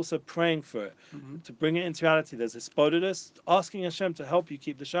Shabbos, but also praying for it, to bring it into reality. There's hisbodedus, asking Hashem to help you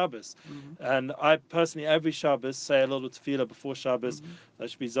keep the Shabbos. And I personally, every Shabbos, say a little tefillah before Shabbos. That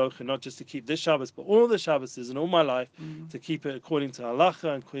should be zocher, not just to keep this Shabbos, but all the Shabbos in all my life, to keep it according to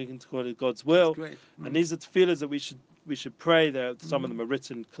halacha and according to God's will. And these are tefillahs that we should pray. There, some of them are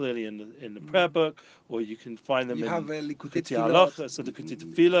written clearly in the prayer book, or you can find them in Likutei Halacha, so the Likutei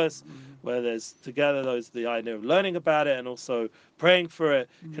Tefillos, where there's together the idea of learning about it and also praying for it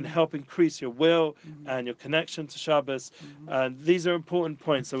can help increase your will and your connection to Shabbos. And these are important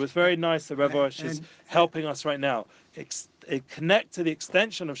points. So it's very nice that Rav Arush is helping us right now connect to the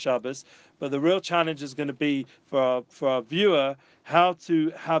extension of Shabbos, but the real challenge is going to be for our viewer how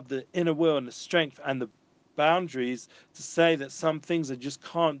to have the inner will and the strength and the boundaries to say that some things I just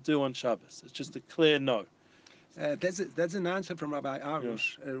can't do on Shabbos. It's just a clear no. That's an answer from Rabbi Yeah.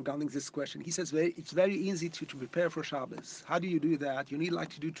 Arush regarding this question. He says it's very easy to prepare for Shabbos. How do you do that? You need like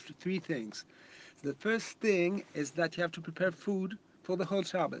to do three things. The first thing is that you have to prepare food for the whole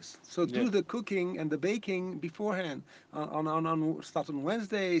Shabbos. So Yeah. do the cooking and the baking beforehand. Start on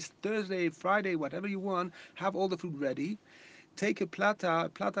Wednesdays, Thursday, Friday, whatever you want. Have all the food ready. Take a plata.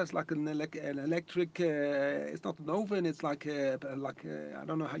 Plata is like an electric. It's not an oven. It's like I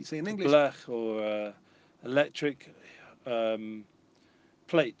don't know how you say in A English. blech or electric um,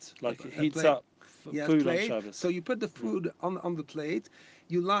 plate, like it A heats plate. up Yes, food on plate. So Shabbos. you put the Yeah. food on the plate.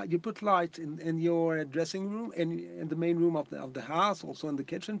 You put light in your dressing room in the main room of the house, also in the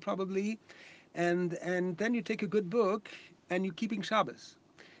kitchen probably, and then you take a good book and you're keeping Shabbos.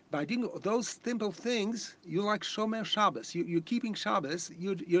 By doing those simple things, you like Shomer Shabbos. You're keeping Shabbos.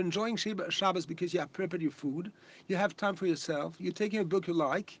 You're enjoying Shabbos because you have prepared your food. You have time for yourself. You're taking a book you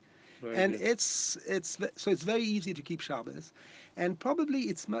like, Very and good. it's very easy to keep Shabbos, and probably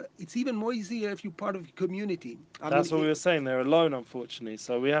it's even more easier if you're part of a community. I mean, That's what we were saying. They're alone, unfortunately.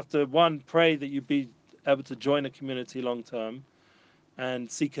 So we have to, one, pray that you be able to join a community long term and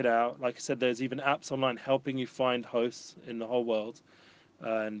seek it out. Like I said, there's even apps online helping you find hosts in the whole world.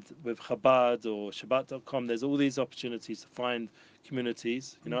 And with Chabad or Shabbat.com, there's all these opportunities to find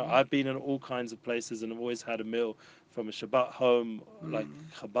communities. You know, mhm, I've been in all kinds of places and I've always had a meal from a Shabbat home, like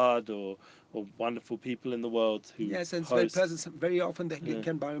Chabad or wonderful people in the world who yes, and it's very host. pleasant. Very often they Yeah,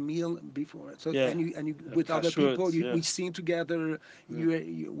 can buy a meal before. So yeah, and you have with other people, kashrut. Yeah, we sing together. yeah.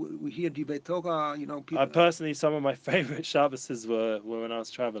 We hear debate Torah. I personally, some of my favorite Shabbases were when I was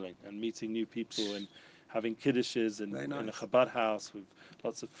traveling and meeting new people and having kiddushes Very in a nice, Chabad house with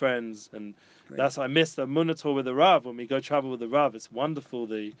lots of friends. And great. that's, I miss the Munator with the Rav when we go travel with the Rav. It's wonderful.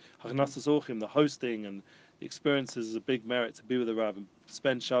 The Hachnasas Orchim, the hosting and the experiences is a big merit to be with the Rav and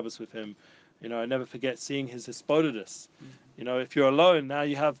spend Shabbos with him. You know, I never forget seeing his Hispodidus. You know, if you're alone, now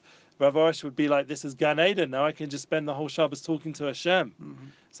you have, Rav Arush would be like, this is Gan Eden. Now I can just spend the whole Shabbos talking to Hashem.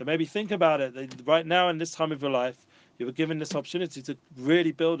 So maybe think about it. Right now, in this time of your life, you were given this opportunity to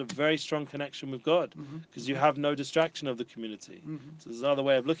really build a very strong connection with God because you have no distraction of the community. So there's another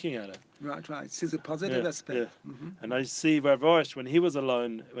way of looking at it. Right, right. This is a positive Yeah, yeah. aspect. And I see Rav Rosh when he was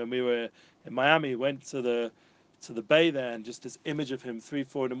alone, when we were in Miami, went to the bay there, and just this image of him 3,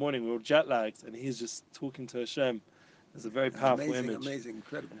 4 in the morning. We were jet lagged, and he's just talking to Hashem. It's a very powerful Amazing, image. amazing,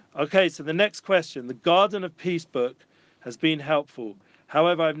 incredible. Okay, so the next question. The Garden of Peace book has been helpful.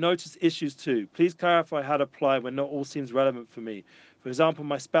 However, I've noticed issues too. Please clarify how to apply when not all seems relevant for me. For example,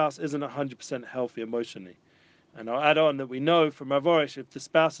 my spouse isn't 100% healthy emotionally. And I'll add on that we know from Avorish, if the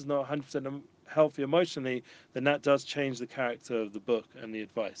spouse is not 100% healthy emotionally, then that does change the character of the book and the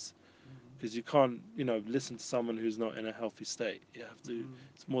advice. Because you can't, listen to someone who's not in a healthy state. You have to,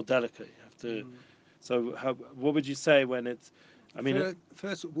 it's more delicate. You have to, so what would you say when it's, I mean,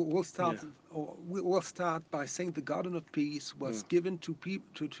 First, we'll yeah, we'll start by saying the Garden of Peace was mm, given to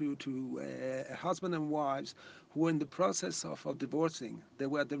people to a husband and wives who were in the process of divorcing. They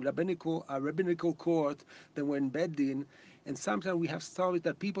were at the rabbinical court. They were in Beddin, and sometimes we have stories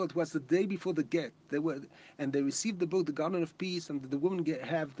that people, it was the day before the get. They received the book, the Garden of Peace, and the women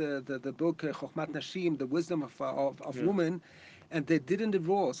have the book Chochmat Nashim, the wisdom of yeah, women, and they didn't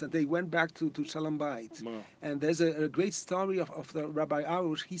divorce, and they went back to Shalom Bayit. wow, And there's a great story of the Rabbi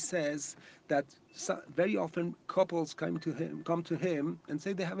Arush. He says that very often couples come to him and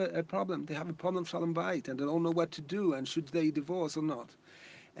say they have a problem. They have a problem Shalom Bayit, and they don't know what to do, and should they divorce or not.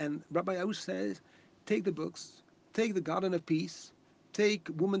 And Rabbi Arush says, take the books, take the Garden of Peace, take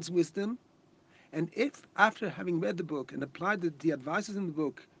Woman's Wisdom, and if after having read the book and applied the advices in the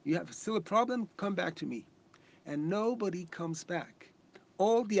book, you have still a problem, come back to me. And nobody comes back.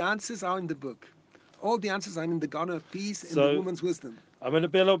 All the answers are in the book. All the answers are in the Garden of Peace, in the so Woman's Wisdom. I'm going to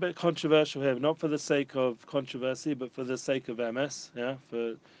be a little bit controversial here, not for the sake of controversy, but for the sake of MS. Yeah,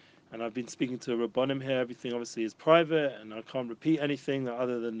 and I've been speaking to Rabbonim here. Everything obviously is private, and I can't repeat anything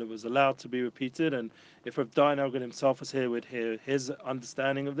other than it was allowed to be repeated. And if Rav Dayan Elgin himself was here, we'd hear his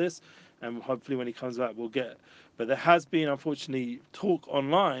understanding of this, and hopefully when he comes back, we'll get. But there has been, unfortunately, talk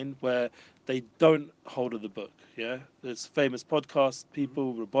online where they don't hold of the book. Yeah, there's famous podcast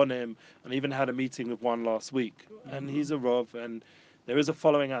people, Rabbonim, and I even had a meeting with one last week, and he's a Rav, and there is a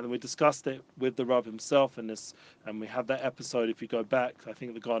following out, and we discussed it with the Rav himself in this, and we have that episode. If you go back, I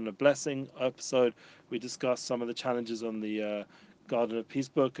think the Garden of Blessing episode, we discussed some of the challenges on the Garden of Peace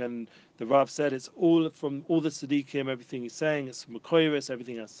book, and the Rav said it's all from all the Tzaddikim, everything he's saying, it's from Makoiris,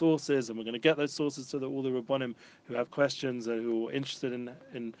 everything has sources, and we're going to get those sources so that all the Rabbonim who have questions and who are interested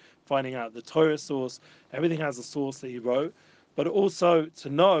in finding out the Torah source, everything has a source that he wrote, but also to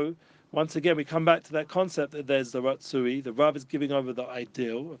know once again, we come back to that concept that there's the Ratsui, the Rav is giving over the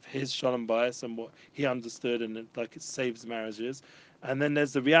ideal of his Shalom Bayis and what he understood, and it saves marriages. And then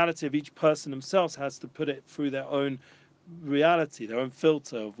there's the reality of each person themselves has to put it through their own reality, their own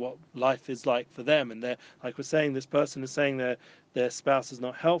filter of what life is like for them. And they're, like we're saying, this person is saying their spouse is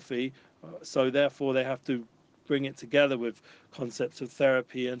not healthy, so therefore they have to bring it together with concepts of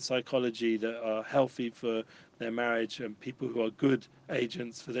therapy and psychology that are healthy for their marriage and people who are good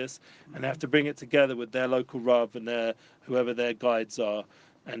agents for this, and they have to bring it together with their local Rav and their whoever their guides are,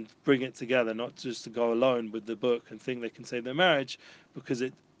 and bring it together, not just to go alone with the book and think they can save their marriage, because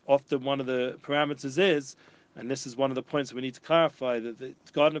it often one of the parameters is, and this is one of the points that we need to clarify, that the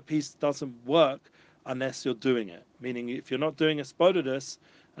Garden of Peace doesn't work unless you're doing it. Meaning, if you're not doing a spodidus,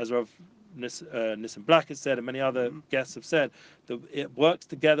 as Rav Nissim Black has said, and many other guests have said, that it works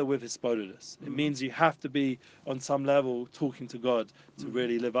together with Hisbodedus. It means you have to be on some level talking to God to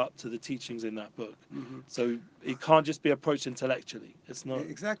really live up to the teachings in that book. So it can't just be approached intellectually. It's not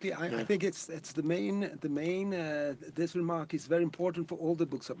exactly. I think it's the main. This remark is very important for all the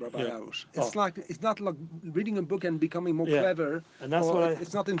books of Rabbi Arush. It's not like reading a book and becoming more clever. And that's what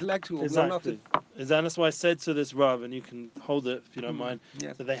it's not intellectual. Exactly. And that's why I said to this Rav, and you can hold it if you don't mind,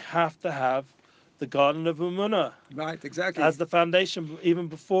 that they have to have the Garden of Umunah. Right, exactly. As the foundation, even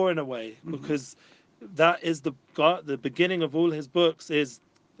before in a way, because that is the beginning of all his books is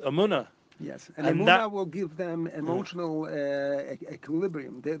Umunah. Yes, and Emunah will give them emotional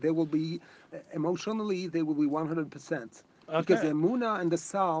equilibrium. They will be, emotionally, they will be 100%. Because the Emunah and the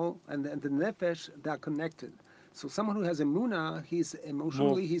Sal and the Nefesh, they're connected. So someone who has Emunah, he's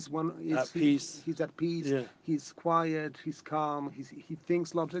emotionally, he's at peace. He's at peace. Yeah. He's quiet. He's calm. He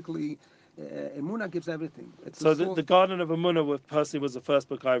thinks logically. Emunah gives everything. So the Garden of Emunah personally was the first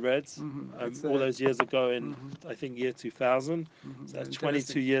book I read all those years ago in I think year 2000. So that's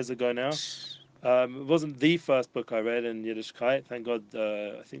 22 years ago now. It wasn't the first book I read in Yiddishkeit. Thank God,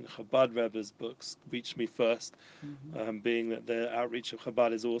 I think Chabad Rebbe's books reached me first, being that the outreach of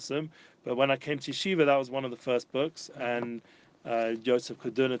Chabad is awesome. But when I came to Yeshiva, that was one of the first books, and Yosef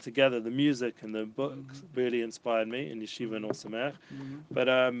Kaduna together, the music and the books really inspired me in Yeshiva and Osamer. But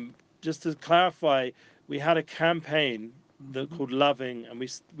just to clarify, we had a campaign called Loving, and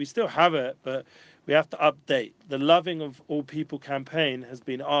we still have it, but we have to update. The Loving of All People campaign has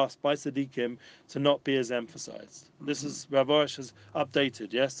been asked by Tzaddikim to not be as emphasized. This is, Rav Arush has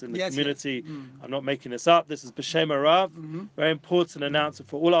updated, yes, in the community. Yes. I'm not making this up. This is B'Shem Rav, very important announcement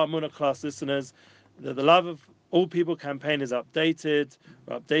for all our Munah class listeners. The Love of All People campaign is updated.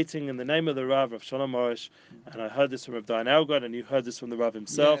 We're updating in the name of the Rav Shalom Arush, and I heard this from Rav Dayan Elgod, and you heard this from the Rav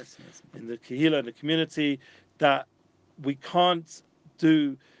himself in the Kehillah, in the community, that we can't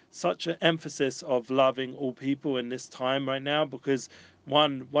do such an emphasis of loving all people in this time right now, because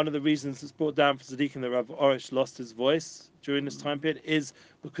one of the reasons it's brought down for Tzaddikim that Rav Arush lost his voice during this time period is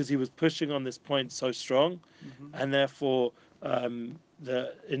because he was pushing on this point so strong, and therefore in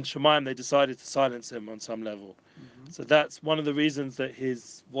Shemaim they decided to silence him on some level. So that's one of the reasons that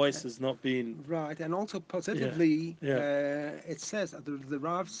his voice has not been right. And also positively, it says the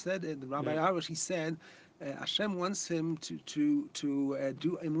Rav said, the Rabbi Arush, he said, Hashem wants him to do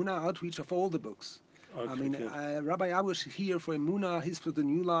Emunah outreach of all the books. Okay, I mean, Rabbi Arush is here for Emunah, he's for the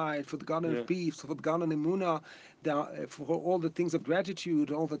New Light, for the Garden of Peace, for the Garden Emunah, for all the things of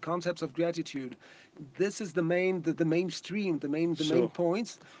gratitude, all the concepts of gratitude. This is the mainstream, the main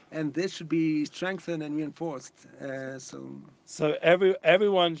points, and this should be strengthened and reinforced. So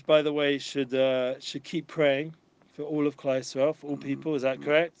everyone, by the way, should keep praying for all of Klal Yisrael, for all people. Is that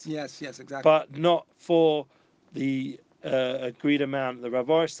correct? Yes, exactly. But not for the agreed amount. The Rav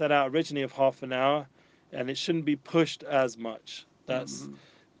Arush set out originally of half an hour, and it shouldn't be pushed as much. That's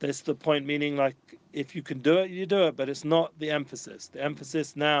the point, meaning like if you can do it, you do it, but it's not the emphasis. The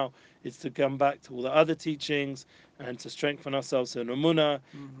emphasis now is to come back to all the other teachings and to strengthen ourselves in Umunah,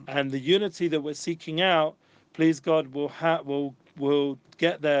 and the unity that we're seeking out. Please God, will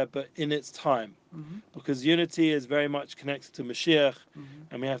get there, but in its time, because unity is very much connected to Mashiach,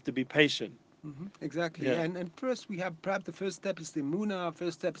 and we have to be patient. Exactly. Yeah. And first we have perhaps the first step is the Emunah,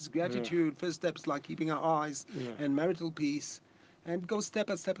 first step is gratitude, first step is like keeping our eyes and marital peace, and go step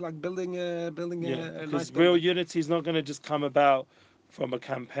by step like building a because real unity is not going to just come about from a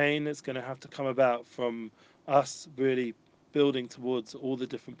campaign. It's going to have to come about from us really building towards all the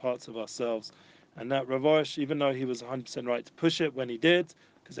different parts of ourselves. And that Rav Arush, even though he was 100% right to push it when he did,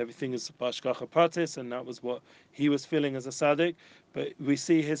 because everything is b'hashgacha pratis, and that was what he was feeling as a tzaddik, but we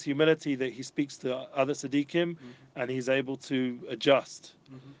see his humility that he speaks to other tzaddikim, and he's able to adjust.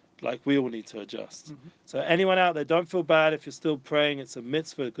 like we all need to adjust. So anyone out there, don't feel bad if you're still praying. It's a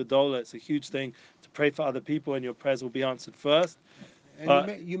mitzvah, gedola. It's a huge thing to pray for other people, and your prayers will be answered first. And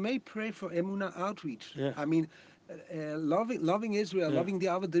But you may pray for Emuna outreach. yeah, I mean, loving Israel, yeah, loving the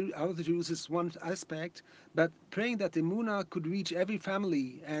other Jews is one aspect, but praying that Emuna could reach every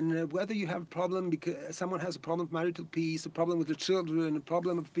family, and whether you have a problem because someone has a problem with marital peace, a problem with the children, a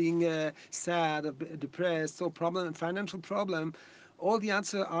problem of being sad, or depressed, or problem, financial problem. All the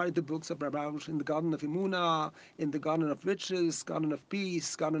answers are in the books of Rabbi Arush, in the Garden of Emuna, in the Garden of Riches, Garden of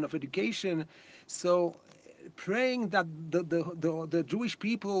Peace, Garden of Education. So praying that the Jewish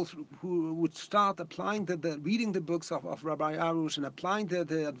people who would start applying reading the books of Rabbi Arush and applying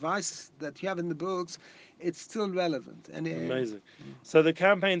the advice that you have in the books, it's still relevant. And amazing. So the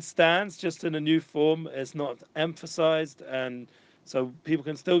campaign stands just in a new form. It's not emphasized, and so people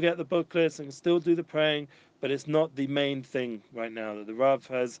can still get the booklets and can still do the praying, but it's not the main thing right now. That the Rav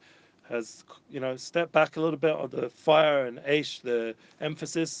has stepped back a little bit on the fire and Aish, the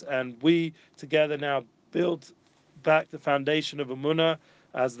emphasis, and we together now build back the foundation of Amunah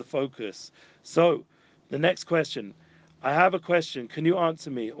as the focus. So the next question, I have a question. Can you answer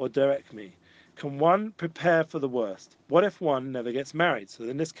me or direct me? Can one prepare for the worst? What if one never gets married? So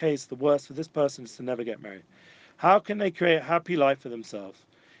in this case, the worst for this person is to never get married. How can they create a happy life for themselves?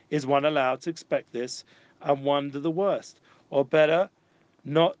 Is one allowed to expect this and wonder the worst? Or better,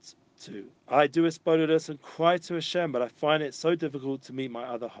 not to? I do Esbodus and cry to Hashem, but I find it so difficult to meet my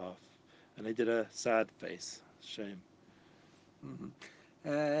other half. And they did a sad face. Shame.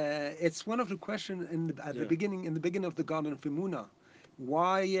 it's one of the questions at Yeah. in the beginning of the Garden of Emuna.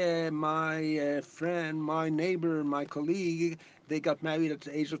 Why my friend, my neighbor, my colleague, they got married at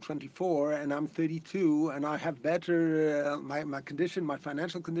the age of 24, and I'm 32, and I have better my condition, my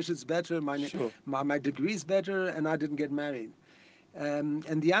financial condition is better, Sure. my degree is better, and I didn't get married. And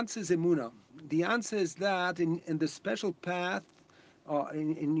the answer is Emuna. The answer is that in the special path,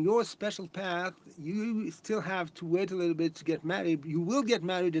 in your special path, you still have to wait a little bit to get married. You will get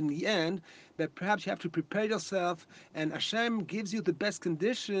married in the end, but perhaps you have to prepare yourself, and Hashem gives you the best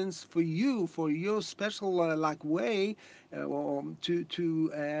conditions for you, for your special way, or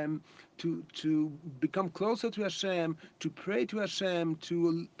to become closer to Hashem, to pray to Hashem,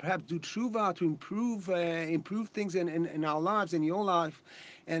 to perhaps do tshuva, to improve things in our lives, in your life,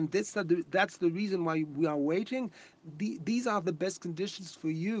 and that's the reason why we are waiting. These are the best conditions for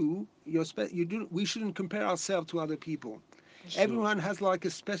you. We shouldn't compare ourselves to other people. Sure. Everyone has like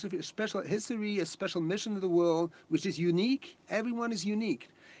a special history, a special mission in the world, which is unique. Everyone is unique.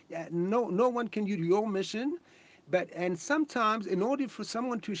 No one can do your mission. And sometimes, in order for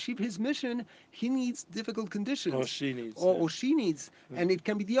someone to achieve his mission, he needs difficult Or conditions, she needs, or, yeah. or she needs, Yeah. and it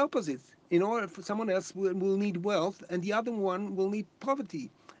can be the opposite. In order for someone else will need wealth, and the other one will need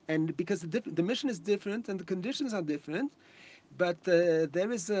poverty, and because the mission is different and the conditions are different, but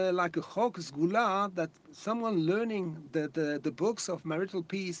there is like a chok sgula that someone learning the books of marital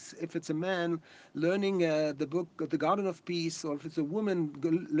peace, if it's a man learning the book the Garden of Peace, or if it's a woman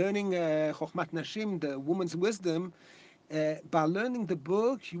learning chokhmat nashim, the woman's wisdom, by learning the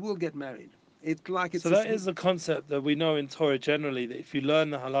book you will get married. It's like So it's a that is a concept that we know in Torah generally, that if you learn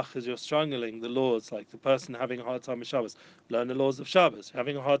the halachas, you're struggling, the laws, like the person having a hard time with Shabbos, learn the laws of Shabbos.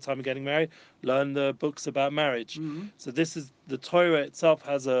 Having a hard time getting married, learn the books about marriage. So this is, the Torah itself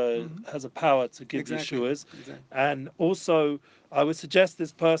has a power to give you exactly shuas. exactly. And also, I would suggest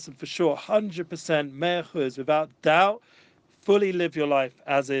this person for sure, 100% me'echuz, without doubt, fully live your life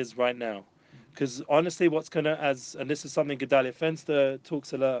as is right now. Because honestly, what's going to, and this is something Gedalia Fenster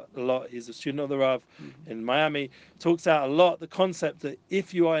talks a lot, he's a student of the Rav in Miami, talks out a lot, the concept that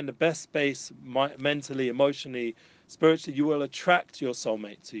if you are in the best space, mentally, emotionally, spiritually, you will attract your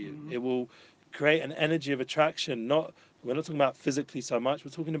soulmate to you. It will create an energy of attraction. We're not talking about physically so much,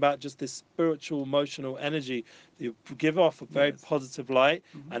 we're talking about just this spiritual, emotional energy that you give off a very Yes. positive light,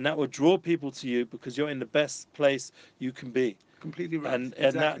 and that will draw people to you because you're in the best place you can be. Completely right. And that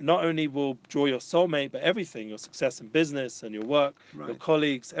Exactly. not only will draw your soulmate, but everything, your success in business and your work, your Right.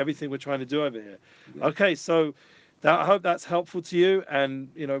 colleagues, everything we're trying to do over here. Good. Okay, so I hope that's helpful to you. And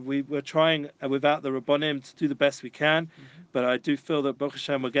we're trying without the Rabbonim to do the best we can. But I do feel that Baruch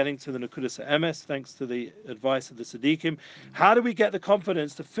Hashem, we're getting to the Nakudas Emes thanks to the advice of the Siddiqim. How do we get the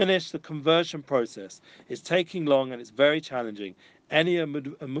confidence to finish the conversion process? It's taking long and it's very challenging. Any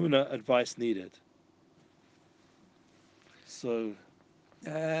Amuna advice needed? So,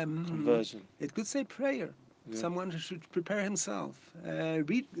 conversion. It could say prayer. Someone should prepare himself.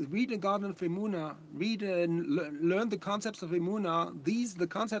 Read the Garden of Emunah. Read and learn the concepts of Emunah. The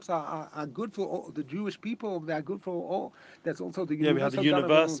concepts are good for all the Jewish people. They are good for all. That's also the Yeah, we have the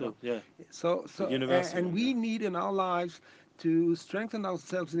universal God of Emunah. universal. Yeah, the So universal and one. we need in our lives to strengthen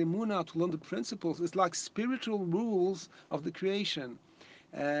ourselves in Emunah, to learn the principles. It's like spiritual rules of the creation.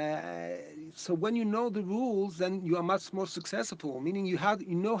 Uh, so when you know the rules, then you are much more successful. Meaning you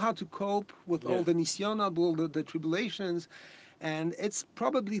know how to cope with Yeah, all the nisyonot, all the tribulations, and it's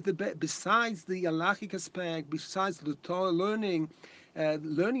probably besides the halachic aspect, besides the Torah learning.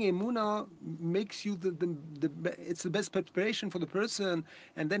 Learning Emunah makes you it's the best preparation for the person,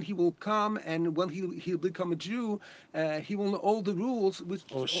 and then he will come, and when he'll become a Jew, he will know all the rules, which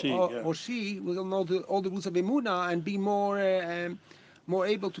or she. Yeah, or she will know all the rules of Emunah and be more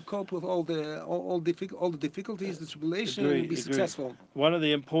able to cope with all the difficulties, the tribulation, and be agree. successful. One of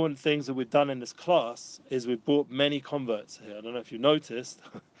the important things that we've done in this class is we've brought many converts here. I don't know if you noticed,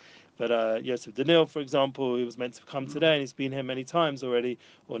 but Yosef Daniel, for example, he was meant to come today and he's been here many times already,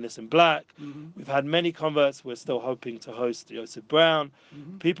 or Nissim Black. We've had many converts. We're still hoping to host Yosef Brown.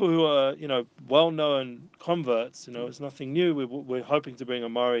 People who are, well-known converts, it's nothing new. We're hoping to bring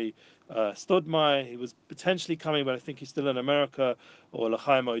Amari Stodmai. He was potentially coming, but I think he's still in America, or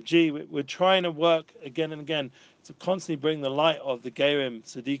L'chaim OG. We're trying to work again and again to constantly bring the light of the Gerim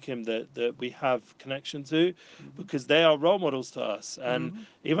Tzaddikim that we have connection to, because they are role models to us. And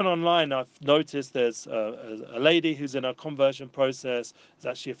even online, I've noticed there's a lady who's in a conversion process.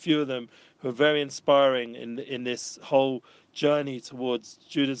 There's actually a few of them who are very inspiring in this whole journey towards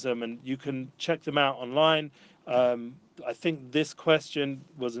Judaism, and you can check them out online. I think this question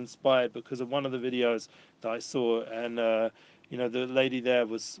was inspired because of one of the videos that I saw, and the lady there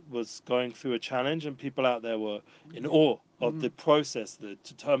was going through a challenge, and people out there were in awe of the process, the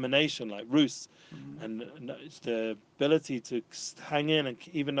determination, like Rus, and it's the ability to hang in, and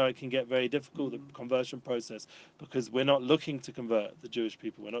even though it can get very difficult, the conversion process, because we're not looking to convert the Jewish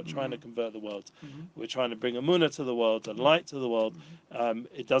people, we're not trying to convert the world, we're trying to bring Amunah to the world and light to the world.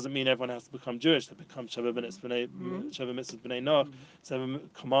 It doesn't mean everyone has to become Jewish. They become Sheva Mitzvahs B'nai Noach. Seven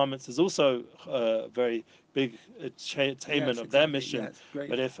Commandments is also a very big attainment of their mission. Yes, great.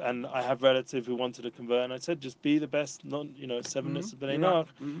 But and I have relatives who wanted to convert, and I said, just be the best, Seven Mitzvahs B'nai Noach.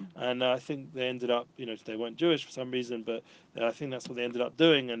 And I think they ended up, they weren't Jewish for some reason, but I think that's what they ended up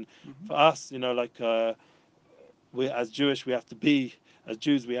doing. And for us, we as Jewish, we have to be, as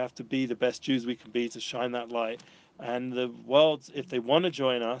Jews, we have to be the best Jews we can be to shine that light. And the world, if they want to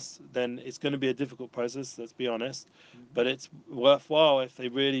join us, then it's going to be a difficult process, let's be honest. But it's worthwhile if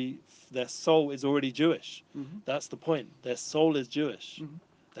their soul is already Jewish. That's the point. Their soul is Jewish.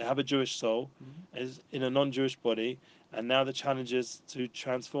 They have a Jewish soul, is in a non-Jewish body, and now the challenge is to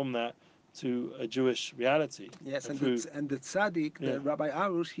transform that to a Jewish reality. Yes, and the tzaddik, the Rabbi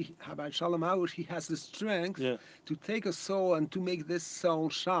Arush, Rabbi Shalom Arush, he has the strength to take a soul and to make this soul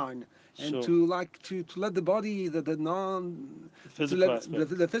shine, and to let the body, the non,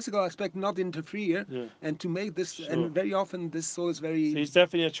 the physical aspect not interfere, and to make this. And very often this soul is very. So he's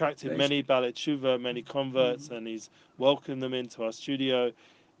definitely attracted many Baalei Teshuva, many converts, and he's welcomed them into our studio.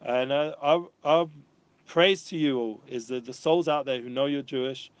 And our praise to you all is that the souls out there who know you're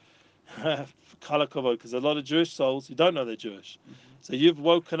Jewish, because a lot of Jewish souls who don't know they're Jewish. So you've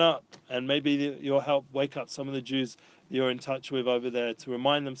woken up, and maybe you'll help wake up some of the Jews you're in touch with over there to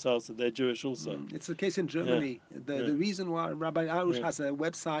remind themselves that they're Jewish also. It's the case in Germany. The reason why Rabbi Arush has a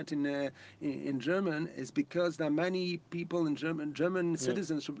website in German is because there are many people in German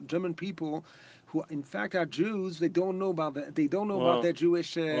citizens, German people, who in fact are Jews. They don't know about about their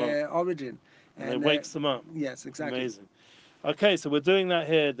Jewish origin, and it wakes them up. Yes, exactly. Amazing. Okay, so we're doing that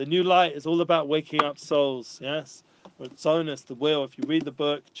here. The New Light is all about waking up souls, yes? Zonus, the will. If you read the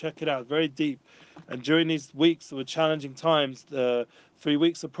book, check it out. Very deep. And during these weeks that were challenging times, the 3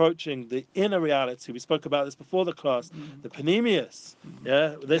 weeks approaching, the inner reality, we spoke about this before the class, the panemius.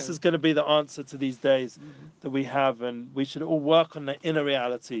 This is going to be the answer to these days that we have, and we should all work on the inner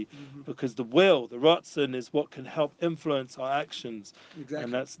reality, because the will, the Ratzon, is what can help influence our actions. Exactly.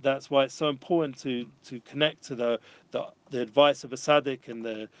 And that's why it's so important to connect to the advice of a tzaddik and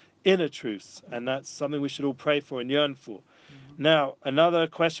the inner truths, and that's something we should all pray for and yearn for. Now, another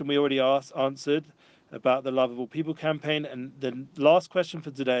question we already answered about the Lovable People campaign, and the last question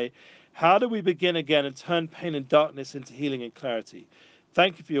for today: how do we begin again and turn pain and darkness into healing and clarity?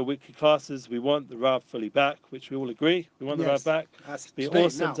 Thank you for your weekly classes. We want the Rav fully back, which we all agree. We want the Rav back. It'd be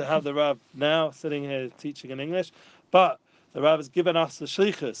awesome to have the Rav now sitting here teaching in English, but the Rav has given us the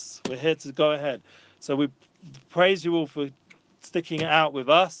shlichus. We're here to go ahead. So we praise you all for sticking it out with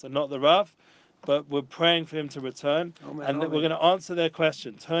us and not the Rav. but we're praying for him to return, Amen, and that we're amen. going to answer their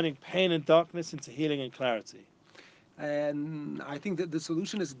question, turning pain and darkness into healing and clarity. And I think that the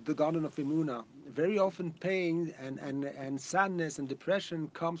solution is the garden of Emunah. Very often pain and sadness and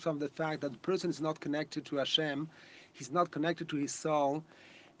depression comes from the fact that the person is not connected to Hashem, he's not connected to his soul.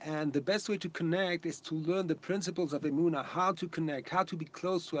 And the best way to connect is to learn the principles of Emunah, how to connect, how to be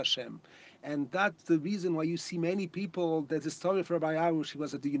close to Hashem. And that's the reason why you see many people. There's a story of Rabbi Arush. He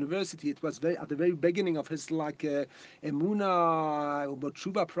was at the university. It was at the very beginning of his Emunah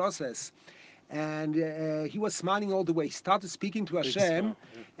Tshuva process. And he was smiling all the way. He started speaking to Big Hashem, smile,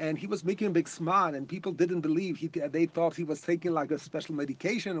 yeah. and he was making a big smile, and people didn't believe. They thought he was taking like a special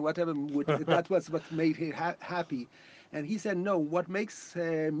medication or whatever. That was what made him happy. And he said, no, what makes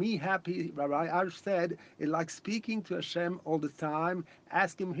me happy, Rabbi Arush said, is like speaking to Hashem all the time,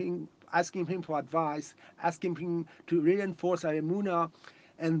 asking him for advice, asking him to reinforce our emunah.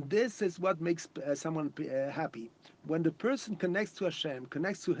 And this is what makes someone happy. When the person connects to Hashem,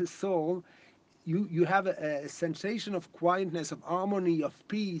 connects to his soul, you have a sensation of quietness, of harmony, of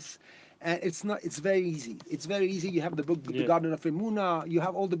peace. And it's very easy. It's very easy. You have the book, The Yeah. Garden of Emunah. You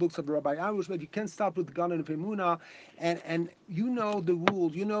have all the books of Rabbi Arush, but you can start with the Garden of Emunah, and you know the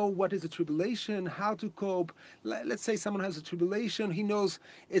rules. You know what is a tribulation, how to cope. Let's say someone has a tribulation. He knows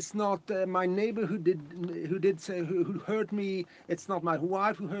it's not my neighbor who hurt me. It's not my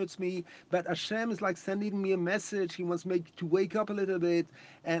wife who hurts me. But Hashem is like sending me a message. He wants me to wake up a little bit,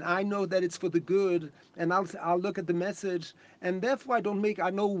 and I know that it's for the good. And I'll look at the message, and therefore I don't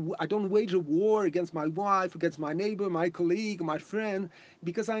wage a war against my wife, against my neighbor, my colleague, my friend,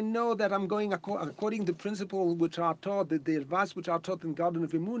 because I know that I'm going according to the principles which are taught, the advice which are taught in Garden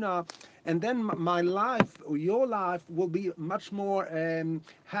of Emunah, and then my life or your life will be much more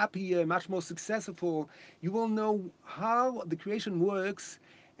happier, much more successful. You will know how the creation works,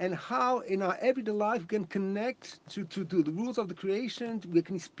 and how in our everyday life we can connect to the rules of the creation. We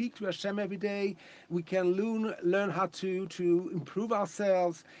can speak to Hashem every day. We can learn how to improve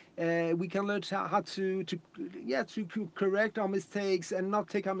ourselves. We can learn how to correct our mistakes and not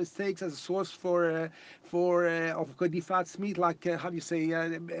take our mistakes as a source for of Godifat Smith, like how do you say,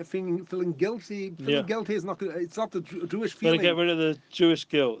 feeling guilty. Feeling guilty is not, it's not a Jewish Got to feeling. get rid of the Jewish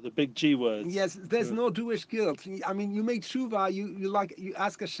guilt, the big G words. Yes, there's no Jewish guilt. I mean, you make tshuva, you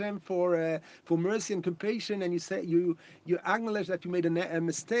ask Hashem for mercy and compassion, and you acknowledge that you made a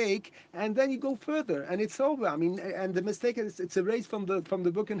mistake, and then you go further, and it's over. I mean, and the mistake it's erased from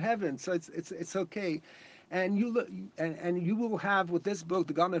the book in heaven, so it's okay. And you will have with this book,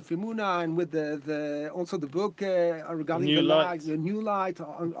 the Garden of Emunah, and with the also the book regarding New Light. the new light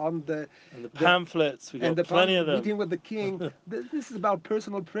on the And the pamphlets, we got and the plenty of them. meeting with the king. This is about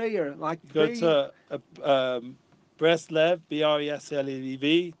personal prayer, like Go to Breslev,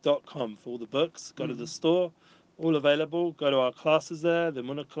 BRESLEV.com for all the books. Go to the store, all available. Go to our classes there, the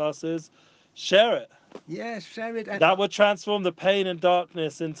Munah classes. Share it. Yeah, share it. And That will transform the pain and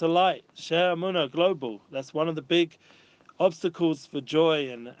darkness into light. Share Munah global. That's one of the big obstacles for joy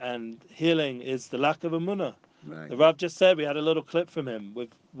and healing is the lack of a Munah. right. The Rav just said, we had a little clip from him.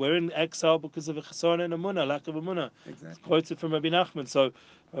 We're in exile because of a chesaron and a munah, lack of a munah. Exactly. It's quoted from Rabbi Nachman. So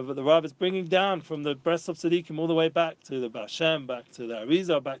the Rav is bringing down from the breast of Tzaddikim all the way back to the Baal Shem, back to the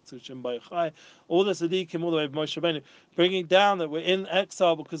Arizal, back to Shem Yochai, all the Tzaddikim all the way to Moshe Rabbeinu, bringing down that we're in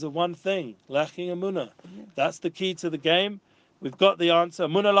exile because of one thing, lacking a munah. Yes. That's the key to the game. We've got the answer.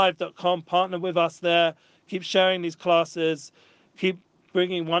 Munahlive.com, partner with us there. Keep sharing these classes. Keep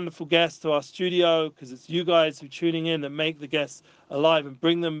bringing wonderful guests to our studio, because it's you guys who are tuning in that make the guests alive and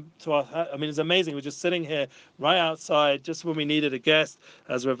bring them to our. I mean, it's amazing. We're just sitting here right outside just when we needed a guest,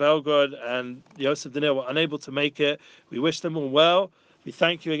 as Rav Elgod and Yosef Daniel were unable to make it. We wish them all well. We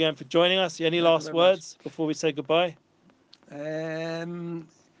thank you again for joining us. Any last words before we say goodbye? The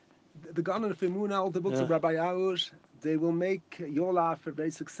Garden of Emunah, all the books of Rabbi Arush, they will make your life a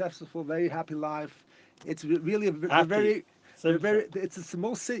very successful, very happy life. It's really a very it's a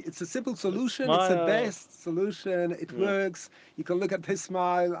simple solution. It's the best solution. It works. You can look at his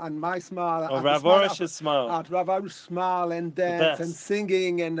smile and my smile. Or Rav Arush's smile. At Rav Arush's smile and dance and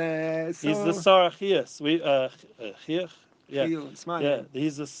singing and so. He's the Sar of Chiyuch.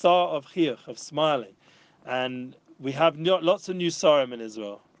 He's the Sar of Chiyuch, of smiling, and we have lots of new Sarim in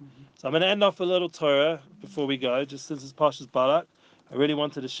Israel. So I'm going to end off a little Torah before we go, just since it's Parshas Balak. I really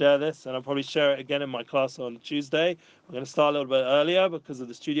wanted to share this, and I'll probably share it again in my class on Tuesday. We're going to start a little bit earlier because of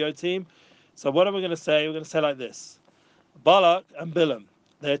the studio team. So what are we going to say? We're going to say like this. Balak and Bilam,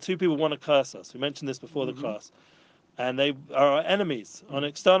 they're two people who want to curse us. We mentioned this before the class. And they are our enemies. On an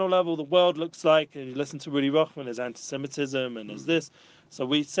external level, the world looks like, and you listen to Rudy Rochman, there's anti-Semitism and there's this. Mm-hmm. So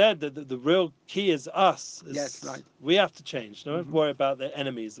we said that the real key is us. Yes, right. We have to change. Don't worry about the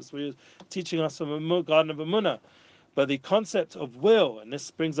enemies. That's what he was teaching us from a Garden of Amunah. But the concept of will, and this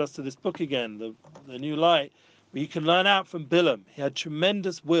brings us to this book again, the New Light, where you can learn out from Bilam. He had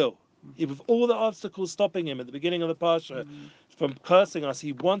tremendous will. With all the obstacles stopping him at the beginning of the Parsha from cursing us,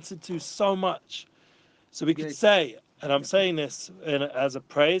 he wanted to so much. So we could say, and I'm saying this as a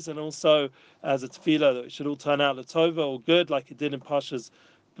praise and also as a tefillah, that it should all turn out latova or good, like it did in Pasha's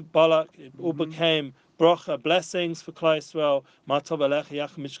Balak. It all became bracha, blessings for Klal Yisrael. Ma tov alecha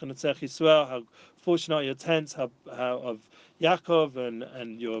Yaakov mishkan etzech Yisrael. How fortunate are your tents, how of Yaakov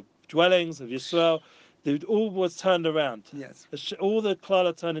and your dwellings of Yisrael. It all was turned around. Yes. All the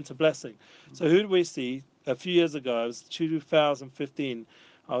klala turned into blessing. So who did we see a few years ago? It was 2015.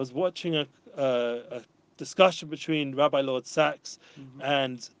 I was watching a discussion between Rabbi Lord Sachs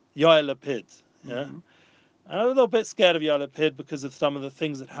and Yair Lapid. Yeah. And I'm a little bit scared of Yair Lapid because of some of the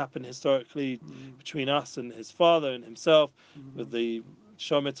things that happened historically between us and his father and himself with the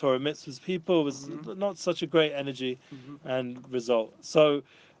Shomer Torah Mitzvahs people. It was not such a great energy and result. So,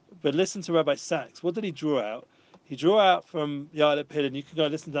 but listen to Rabbi Sachs. What did he draw out? He drew out from Yair Lapid, and you can go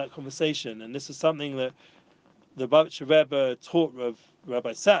listen to that conversation. And this is something that the Babich Rebbe taught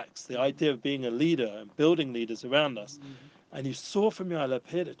Rabbi Sachs, the idea of being a leader and building leaders around us. And you saw from Yair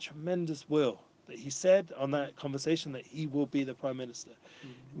Lapid a tremendous will. That he said on that conversation that he will be the prime minister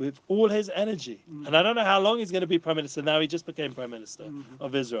with all his energy. And I don't know how long he's going to be prime minister. Now he just became prime minister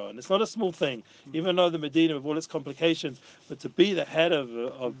of Israel. And it's not a small thing, even though the Medina, with all its complications, but to be the head of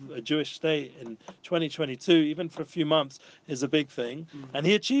a Jewish state in 2022, even for a few months, is a big thing. And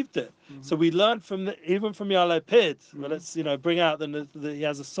he achieved it. So we learned even from Yair Lapid, well, let's bring out that he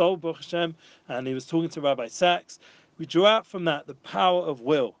has a soul, Baruch Hashem, and he was talking to Rabbi Sachs. We drew out from that the power of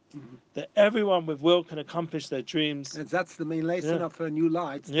will. That everyone with will can accomplish their dreams. And that's the main lesson of New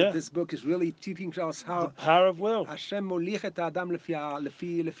Light. Yeah. This book is really teaching us how the power of will. Hashem molich et Adam lefi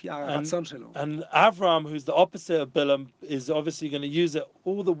haratzon shelo. And Avram, who's the opposite of Bilam, is obviously going to use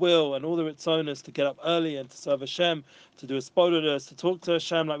all the will and all the ritzonos to get up early and to serve Hashem, to do a spododus, to talk to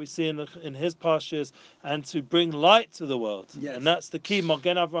Hashem like we see in his pastures, and to bring light to the world. Yes. And that's the key.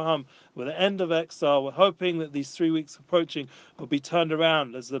 Mogen Avraham, with the end of exile, we're hoping that these 3 weeks approaching will be turned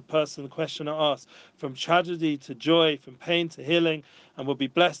around, as the questioner asked, from tragedy to joy, from pain to healing, and we'll be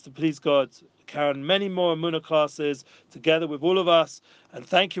blessed to please God. Karen, many more Amunah classes together with all of us. And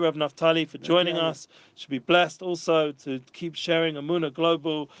thank you, Rev Naftali, for joining us. Should be blessed also to keep sharing Amunah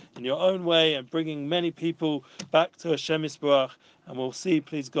Global in your own way and bringing many people back to Hashem Yisbarach. And we'll see,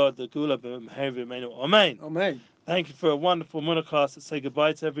 please God, the Gula b'Meher v'Meinu. Amen. Amen. Thank you for a wonderful Amunah class. Let's say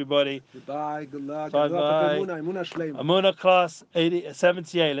goodbye to everybody. Goodbye. Good luck. Bye-bye. Amunah Shleim. Amunah class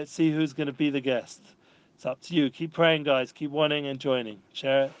 78. Let's see who's going to be the guest. It's up to you. Keep praying, guys. Keep wanting and joining.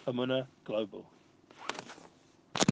 Share Amunah Global.